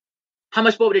 how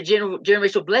much more would the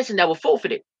generational blessing that were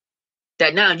forfeited?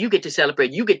 That now you get to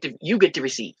celebrate, you get to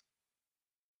receive.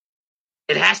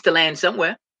 It has to land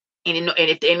somewhere. And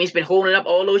if the enemy's been holding up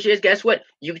all those years, guess what?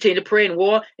 You continue to pray and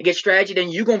war and get strategy, then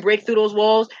you're gonna break through those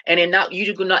walls, and then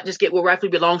you're gonna not just get what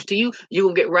rightfully belongs to you, you're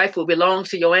gonna get rightfully belongs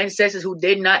to your ancestors who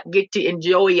did not get to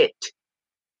enjoy it,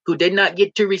 who did not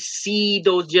get to receive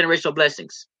those generational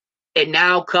blessings. It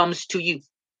now comes to you.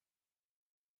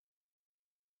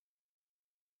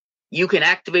 You can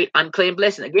activate unclaimed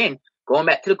blessings. Again, going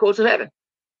back to the courts of heaven.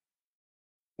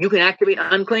 You can activate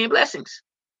unclaimed blessings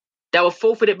that were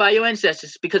forfeited by your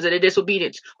ancestors because of their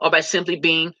disobedience, or by simply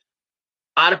being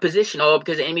out of position, or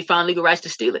because the enemy found legal rights to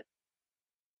steal it.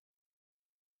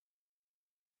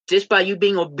 Just by you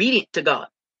being obedient to God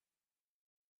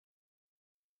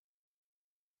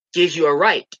gives you a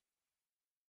right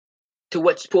to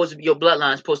what's supposed to be your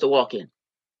bloodline is supposed to walk in.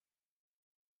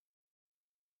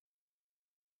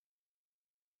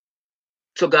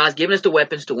 So God's given us the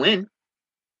weapons to win.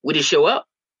 We just show up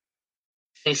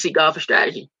and seek God for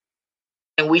strategy.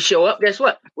 And we show up, guess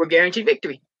what? We're guaranteed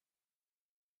victory.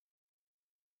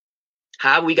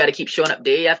 How we got to keep showing up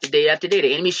day after day after day.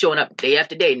 The enemy's showing up day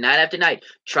after day, night after night,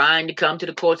 trying to come to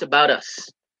the courts about us.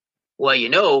 Well,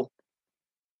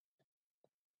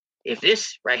 if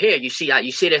this right here, you see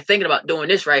they're thinking about doing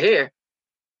this right here.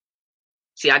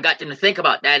 See, I got them to think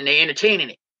about that, and they're entertaining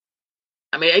it.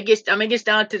 It gets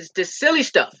down to this silly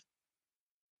stuff.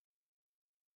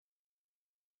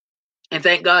 And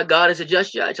thank God, God is a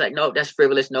just judge. Like, nope, that's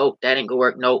frivolous. Nope, that ain't gonna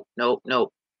work. Nope.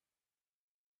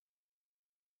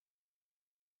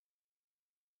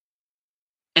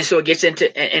 And so it gets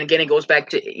into, and again, it goes back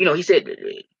to, he said,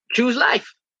 choose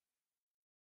life.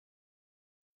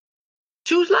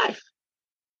 Choose life.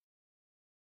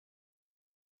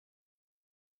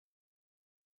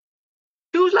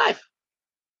 Choose life.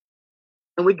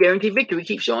 And we guarantee victory. We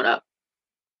keep showing up.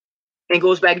 And it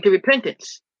goes back into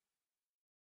repentance.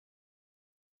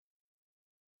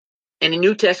 And the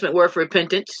New Testament word for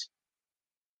repentance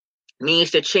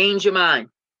means to change your mind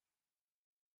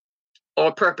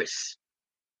or purpose.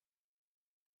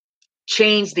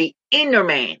 Change the inner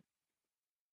man,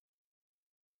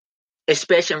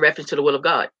 especially in reference to the will of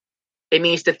God. It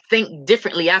means to think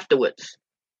differently afterwards.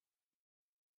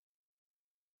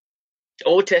 The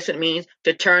Old Testament means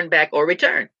to turn back or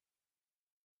return.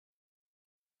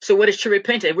 So what is true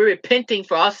repentance? We're repenting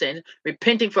for our sins,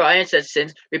 repenting for our ancestors'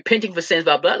 sins, repenting for sins of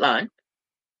our bloodline.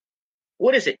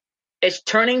 What is it? It's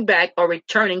turning back or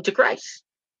returning to Christ.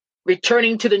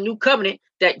 Returning to the new covenant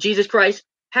that Jesus Christ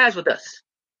has with us.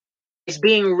 It's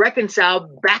being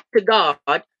reconciled back to God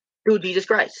through Jesus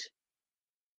Christ.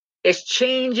 It's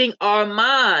changing our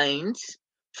minds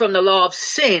from the law of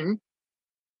sin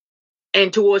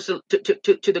and towards to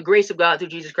the grace of God through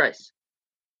Jesus Christ.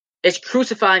 It's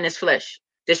crucifying this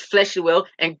fleshly will,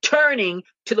 and turning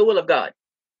to the will of God.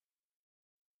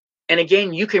 And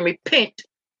again, you can repent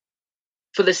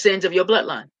for the sins of your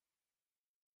bloodline.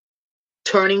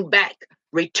 Turning back,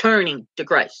 returning to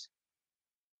Christ.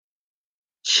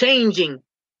 Changing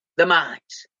the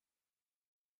minds.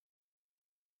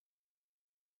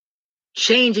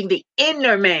 Changing the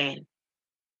inner man.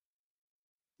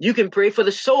 You can pray for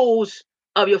the souls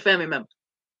of your family members.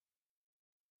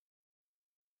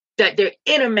 That their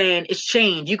inner man is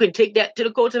changed. You can take that to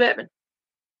the courts of heaven.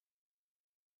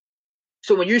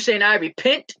 So when you're saying, I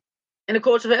repent in the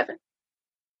courts of heaven,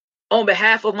 on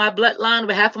behalf of my bloodline, on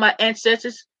behalf of my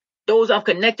ancestors, those I'm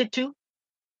connected to,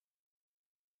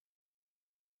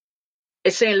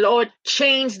 it's saying, Lord,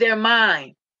 change their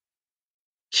mind.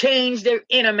 Change their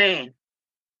inner man.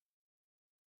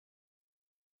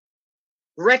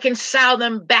 Reconcile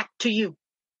them back to you.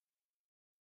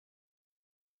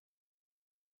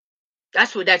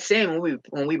 That's what that's saying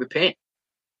when we repent.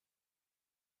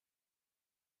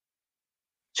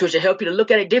 So it should help you to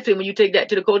look at it differently when you take that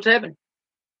to the courts of heaven.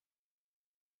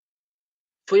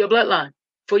 For your bloodline,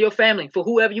 for your family, for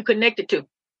whoever you connected to,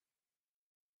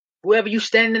 whoever you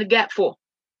stand in the gap for.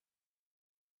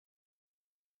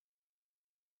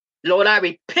 Lord, I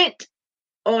repent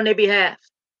on their behalf.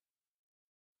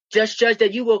 Just judge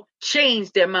that you will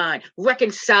change their mind,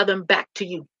 reconcile them back to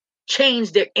you,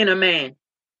 change their inner man.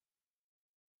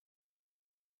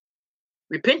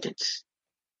 Repentance.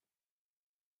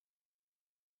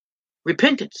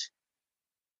 Repentance.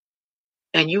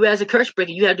 And you as a curse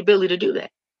breaker, you have the ability to do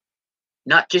that.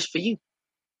 Not just for you.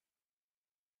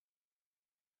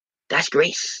 That's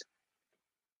grace.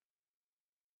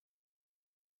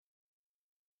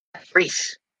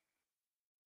 Grace.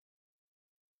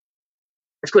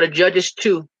 Let's go to Judges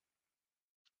 2.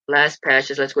 last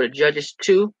passage. Let's go to Judges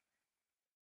 2,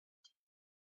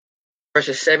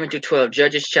 verses 7 to 12.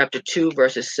 Judges chapter 2,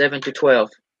 verses 7 to 12.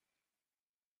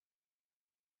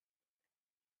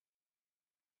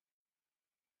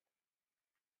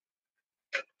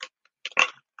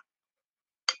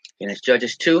 And it's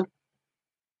Judges 2,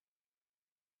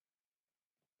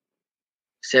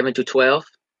 7 to 12.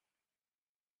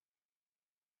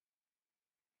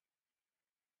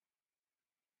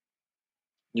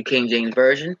 New King James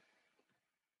Version.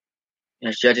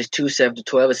 And it's Judges 2, 7 to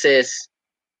 12. It says,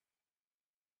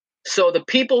 So the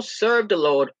people served the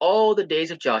Lord all the days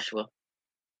of Joshua,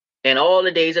 and all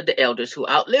the days of the elders who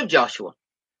outlived Joshua,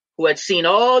 who had seen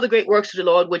all the great works of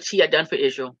the Lord which he had done for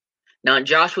Israel. Now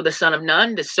Joshua the son of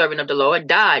Nun, the servant of the Lord,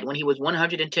 died when he was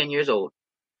 110 years old.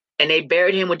 And they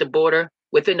buried him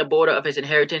within the border of his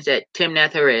inheritance at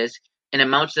Timnath-Heres in the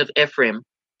mountains of Ephraim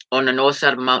on the north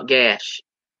side of Mount Gaash.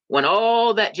 When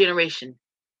all that generation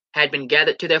had been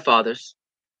gathered to their fathers,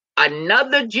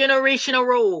 another generation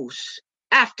arose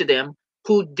after them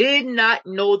who did not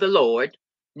know the Lord,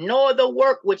 nor the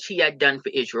work which he had done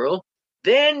for Israel.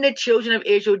 Then the children of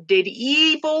Israel did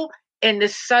evil in the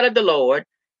sight of the Lord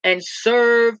and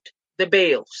served the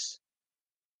Baals.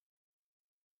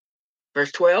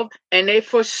 Verse 12, and they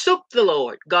forsook the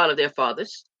Lord, God of their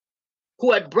fathers,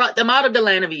 who had brought them out of the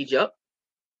land of Egypt,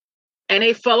 and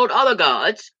they followed other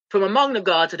gods from among the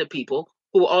gods of the people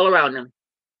who were all around them.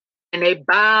 And they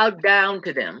bowed down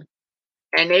to them,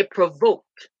 and they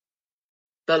provoked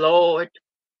the Lord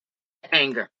to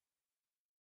anger.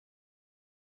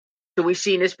 So we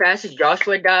see in this passage,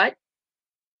 Joshua had died.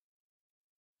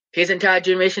 His entire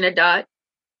generation had died.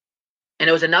 And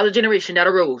there was another generation that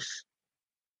arose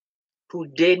who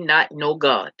did not know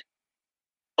God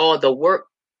or the work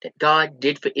that God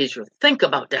did for Israel. Think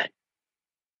about that.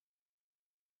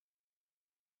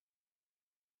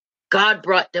 God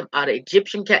brought them out of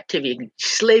Egyptian captivity,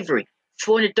 slavery,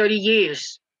 430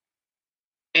 years.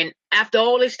 And after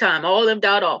all this time, all of them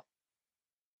died off.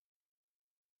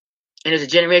 And there's a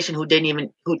generation who didn't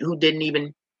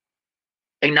even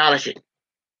acknowledge it.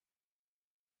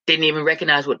 Didn't even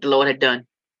recognize what the Lord had done.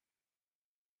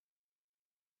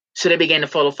 So they began to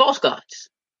follow false gods.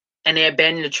 And they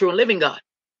abandoned the true and living God.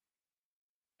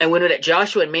 And we know that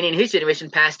Joshua and many in his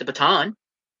generation passed the baton.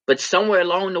 But somewhere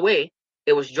along the way,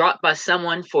 it was dropped by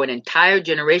someone for an entire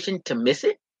generation to miss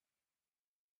it.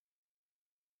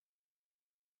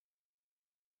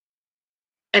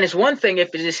 And it's one thing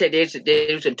if it just said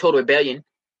there was a total rebellion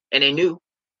and they knew,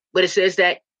 but it says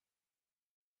that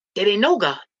they didn't know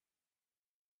God.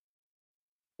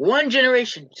 One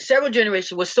generation, several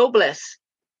generations was so blessed.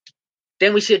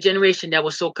 Then we see a generation that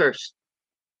was so cursed.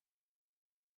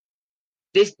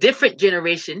 This different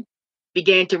generation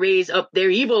began to raise up their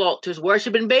evil altars,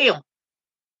 worshiping Baal,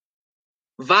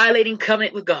 violating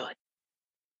covenant with God.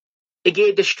 It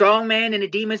gave the strong man and the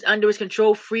demons under his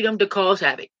control freedom to cause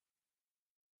havoc.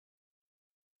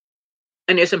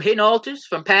 And there's some hidden altars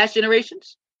from past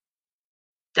generations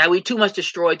that we too must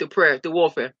destroy through prayer, through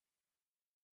warfare.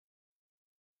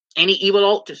 Any evil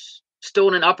altars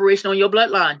still in operation on your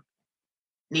bloodline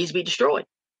needs to be destroyed.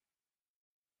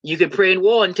 You can pray in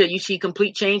war until you see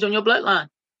complete change on your bloodline.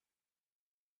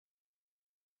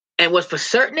 And what's for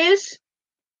certain is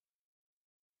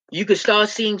you can start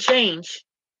seeing change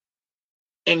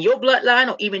in your bloodline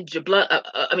or even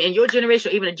in your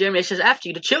generation or even the generations after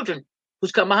you, the children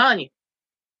who's come behind you.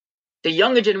 The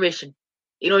younger generation.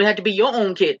 You don't have to be your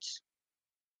own kids.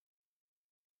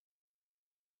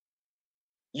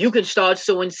 You can start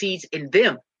sowing seeds in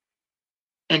them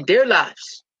and their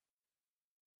lives.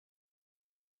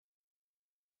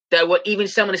 That what even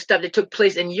some of the stuff that took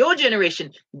place in your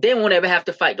generation, they won't ever have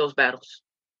to fight those battles.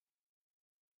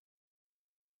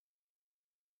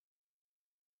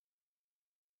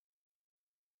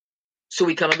 So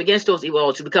we come up against those evil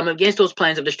altars. We come up against those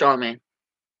plans of the strong man.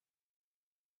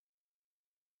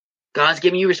 God's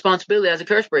giving you responsibility as a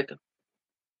curse breaker.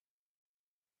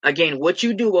 Again, what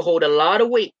you do will hold a lot of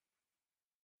weight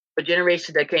for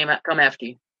generations that come after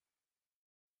you.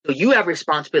 So you have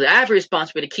responsibility. I have a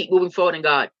responsibility to keep moving forward in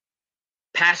God.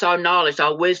 Pass our knowledge,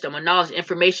 our wisdom, our knowledge,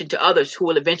 information to others who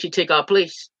will eventually take our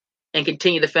place and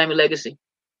continue the family legacy.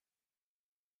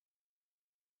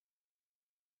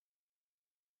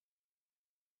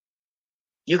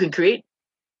 You can create.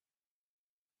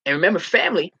 And remember,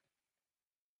 family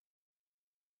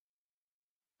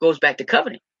goes back to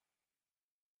covenant.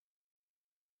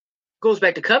 Goes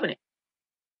back to covenant.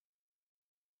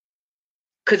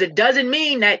 Because it doesn't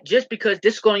mean that just because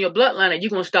this is going on your bloodline that you're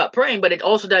going to stop praying, but it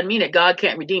also doesn't mean that God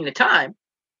can't redeem the time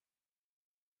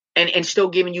and still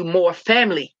giving you more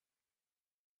family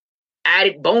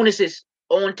added bonuses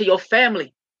onto your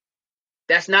family.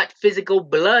 That's not physical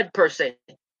blood per se,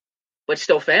 but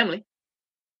still family.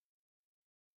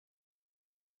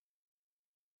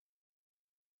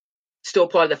 Still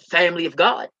part of the family of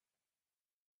God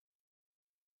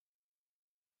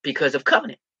because of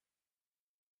covenant.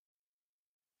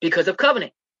 Because of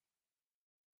covenant.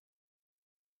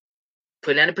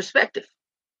 Put that in perspective.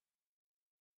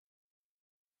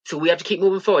 So we have to keep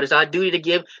moving forward. It's our duty to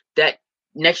give that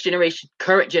next generation,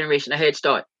 current generation, a head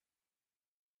start.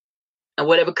 And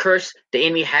whatever curse the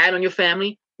enemy had on your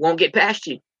family won't get past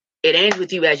you. It ends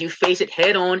with you as you face it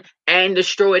head on and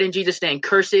destroy it in Jesus' name.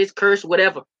 Curse,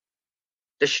 whatever.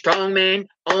 The strong man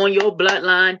on your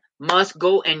bloodline must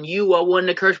go, and you are one of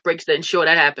the curse breaks that ensure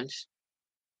that happens.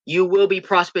 You will be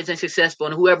prosperous and successful,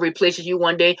 and whoever replaces you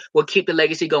one day will keep the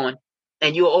legacy going.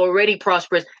 And you're already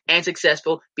prosperous and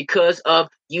successful because of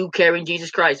you carrying Jesus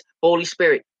Christ, Holy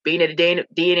Spirit, being in the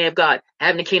DNA of God,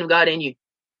 having the kingdom of God in you,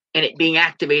 and it being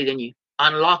activated in you,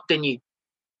 unlocked in you.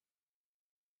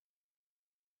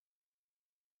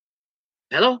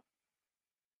 Hello?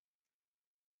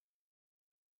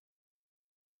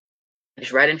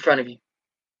 It's right in front of you.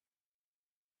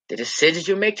 The decisions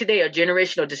you make today are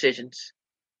generational decisions.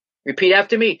 Repeat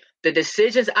after me. The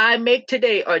decisions I make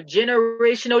today are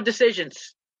generational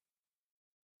decisions.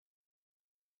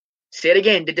 Say it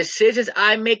again. The decisions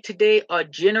I make today are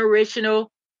generational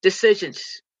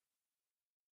decisions.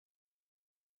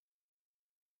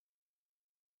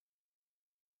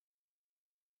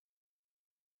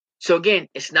 So again,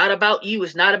 it's not about you.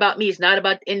 It's not about me. It's not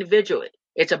about the individual.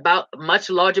 It's about a much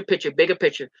larger picture, bigger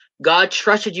picture. God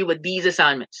trusted you with these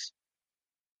assignments.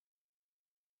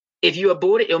 If you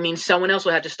abort it, it'll mean someone else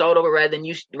will have to start over rather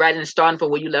than starting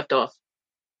from where you left off.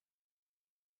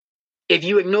 If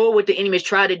you ignore what the enemy is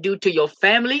trying to do to your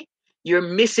family, you're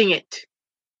missing it.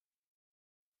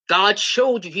 God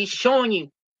showed you. He's showing you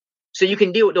so you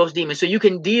can deal with those demons, so you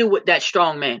can deal with that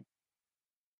strong man.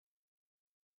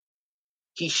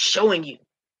 He's showing you.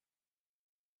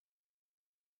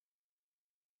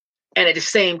 And at the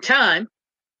same time,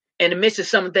 in the midst of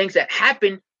some things that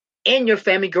happen in your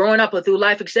family, growing up or through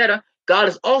life, etc., God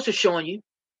is also showing you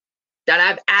that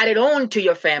I've added on to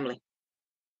your family.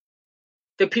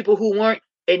 The people who weren't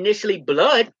initially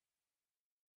blood,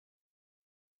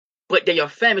 but they're your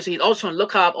family. So he's also going to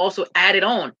look how I've also added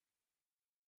on.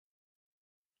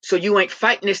 So you ain't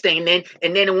fighting this thing.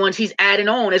 And then the ones he's adding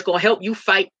on is going to help you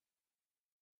fight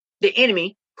the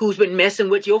enemy who's been messing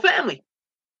with your family.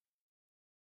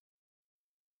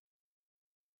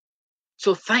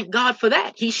 So thank God for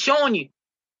that. He's showing you.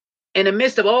 In the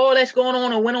midst of all that's going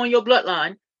on and went on your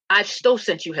bloodline, I've still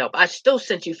sent you help. I've still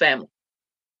sent you family.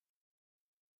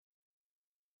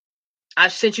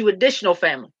 I've sent you additional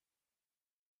family.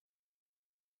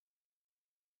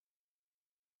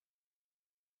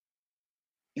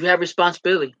 You have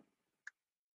responsibility.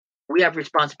 We have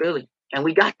responsibility. And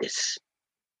we got this.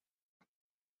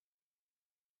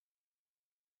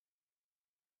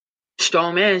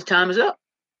 Strong man's time is up.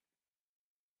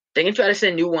 They can try to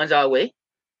send new ones our way.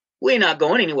 We're not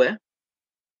going anywhere.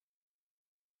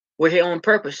 We're here on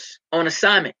purpose, on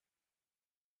assignment.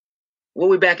 What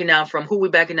we backing down from? Who we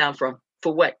backing down from?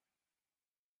 For what?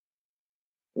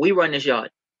 We run this yard.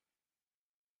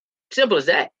 Simple as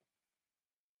that.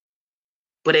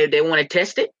 But if they want to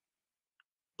test it,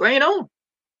 bring it on.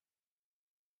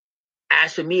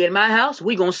 As for me and my house,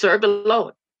 we're going to serve the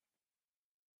Lord.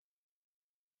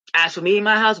 As for me and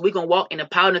my house, we're going to walk in the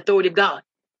power and authority of God.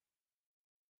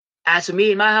 As for me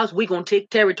and my house, we're going to take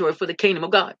territory for the kingdom of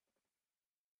God.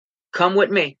 Come with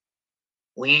me.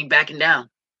 We ain't backing down.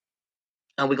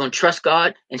 And we're going to trust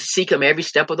God and seek him every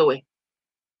step of the way.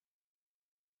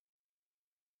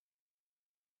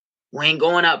 We ain't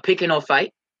going out picking no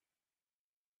fight.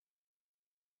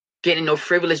 Getting no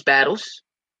frivolous battles.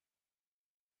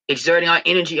 Exerting our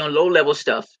energy on low-level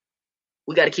stuff.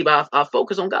 We got to keep our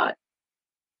focus on God.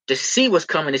 To see what's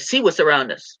coming, to see what's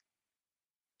around us.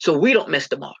 So we don't miss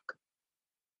the mark.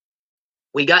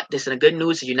 We got this, and the good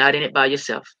news is you're not in it by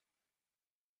yourself.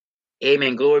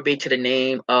 Amen. Glory be to the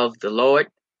name of the Lord.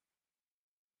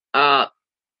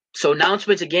 So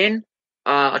announcements again.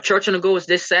 A Church on the Go is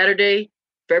this Saturday,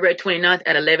 February 29th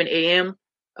at 11 a.m.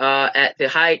 At the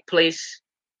Hyatt Place,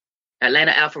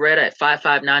 Atlanta Alpharetta at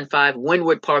 5595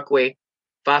 Windward Parkway,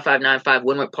 5595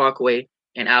 Windward Parkway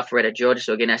in Alpharetta, Georgia.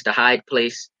 So again, that's the Hyatt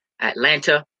Place,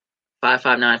 Atlanta,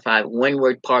 5595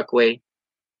 Windward Parkway,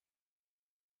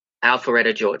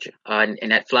 Alpharetta, Georgia.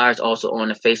 And that flyer is also on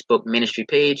the Facebook ministry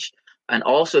page. And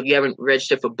also, if you haven't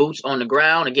registered for Boots on the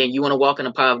Ground, again, you want to walk in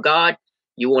the power of God,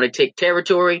 you want to take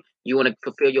territory, you want to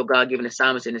fulfill your God-given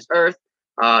assignments in this earth,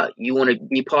 You want to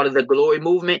be part of the glory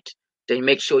movement, then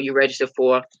make sure you register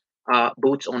for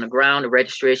Boots on the Ground. The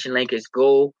registration link is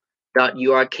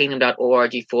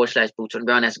go.urkingdom.org/boots on the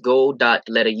ground. That's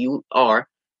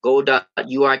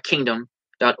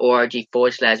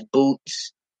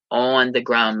go.urkingdom.org/boots on the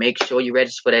ground. Make sure you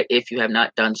register for that if you have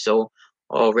not done so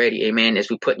already. Amen. As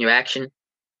we put in your action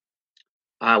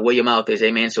where your mouth is.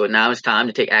 Amen. So now it's time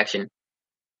to take action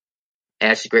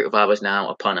as the great revival is now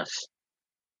upon us.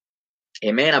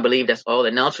 Amen. I believe that's all the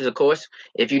announcements, of course.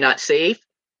 If you're not saved,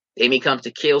 the enemy comes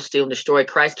to kill, steal, and destroy.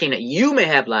 Christ came that you may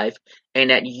have life,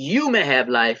 and that you may have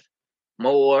life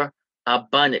more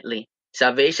abundantly.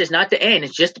 Salvation is not the end.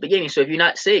 It's just the beginning. So if you're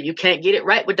not saved, you can't get it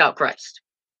right without Christ.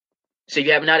 So if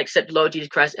you have not accepted Lord Jesus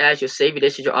Christ as your Savior,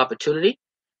 this is your opportunity.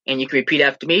 And you can repeat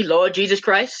after me. Lord Jesus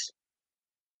Christ,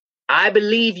 I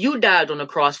believe you died on the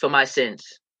cross for my sins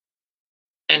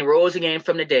and rose again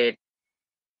from the dead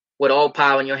with all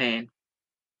power in your hand.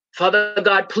 Father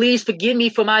God, please forgive me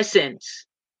for my sins.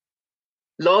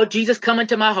 Lord Jesus, come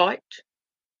into my heart.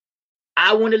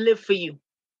 I want to live for you.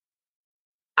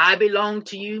 I belong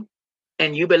to you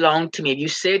and you belong to me. If you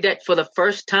said that for the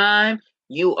first time,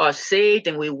 you are saved,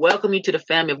 and we welcome you to the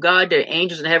family of God. There are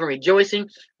angels in heaven rejoicing.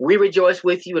 We rejoice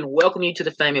with you and welcome you to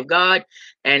the family of God.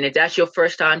 And if that's your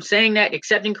first time saying that,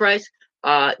 accepting Christ,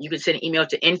 you can send an email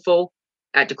to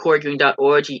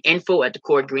info@thecoreygreen.org,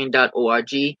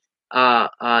 info@thecoreygreen.org,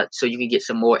 so you can get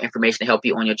some more information to help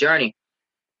you on your journey.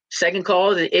 Second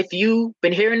call is if you've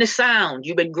been hearing the sound,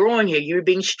 you've been growing here, you're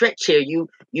being stretched here,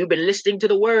 you've been listening to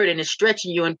the word and it's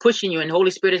stretching you and pushing you, and the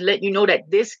Holy Spirit is letting you know that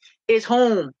this is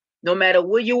home. No matter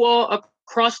where you are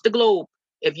across the globe,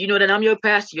 if you know that I'm your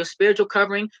pastor, your spiritual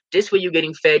covering, this where you're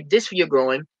getting fed, this where you're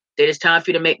growing, then it's time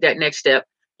for you to make that next step.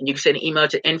 And you can send an email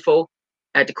to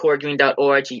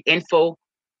info@thecoreygreen.org,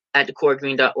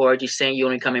 info@thecoreygreen.org, saying you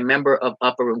want to become a member of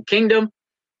Upper Room Kingdom.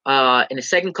 And the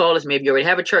second call is maybe you already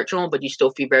have a church home, but you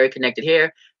still feel very connected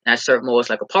here, and I serve more as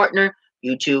like a partner.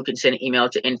 You too can send an email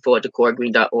to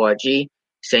info@thecoreygreen.org,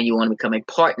 saying you want to become a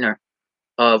partner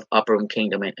of Upper Room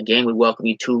Kingdom. And again, we welcome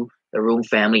you to the Room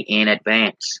family in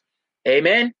advance.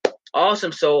 Amen.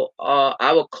 Awesome. So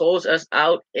I will close us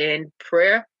out in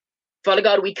prayer. Father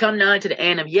God, we come now to the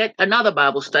end of yet another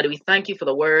Bible study. We thank you for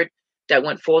the word that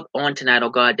went forth on tonight, oh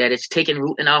God, that it's taken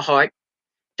root in our heart,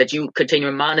 that you continue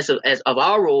to remind us of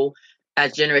our role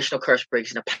as generational curse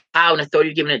breakers and the power and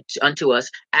authority given unto us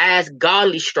as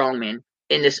godly strongmen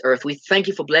in this earth. We thank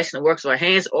you for blessing the works of our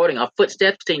hands, ordering our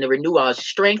footsteps, continuing to renew our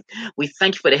strength. We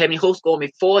thank you for the heavenly host going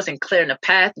before us and clearing the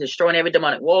path and destroying every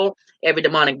demonic wall, every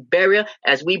demonic barrier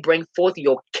as we bring forth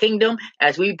your kingdom,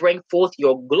 as we bring forth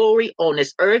your glory on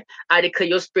this earth. I declare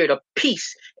your spirit of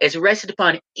peace is rested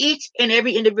upon each and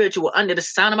every individual under the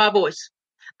sound of my voice.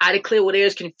 I declare where there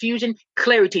is confusion,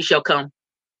 clarity shall come.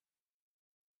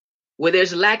 Where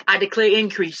there's lack, I declare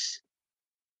increase.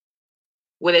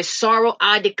 Where there's sorrow,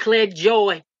 I declare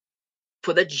joy.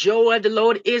 For the joy of the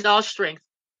Lord is our strength.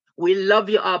 We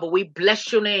love you, Abba. We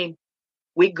bless your name.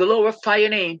 We glorify your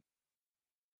name.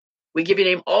 We give your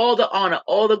name all the honor,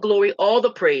 all the glory, all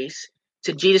the praise.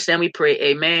 To Jesus' name we pray.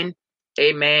 Amen,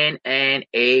 amen, and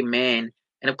amen.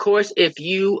 And of course, if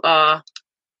you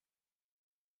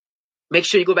make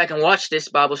sure you go back and watch this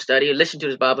Bible study, or listen to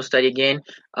this Bible study again.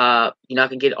 You're not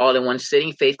going to get it all in one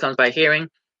sitting. Faith comes by hearing,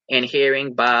 and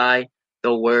hearing by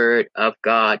the word of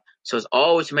God. So as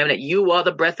always, remember that you are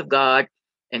the breath of God,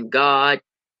 and God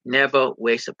never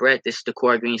wastes a breath. This is the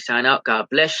Corey Green sign out. God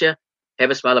bless you.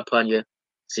 Have a smile upon you.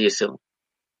 See you soon.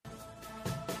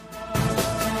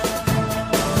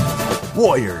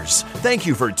 Warriors, thank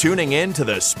you for tuning in to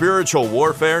the Spiritual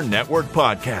Warfare Network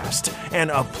podcast and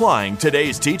applying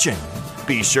today's teaching.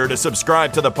 Be sure to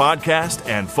subscribe to the podcast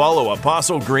and follow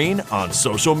Apostle Green on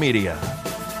social media.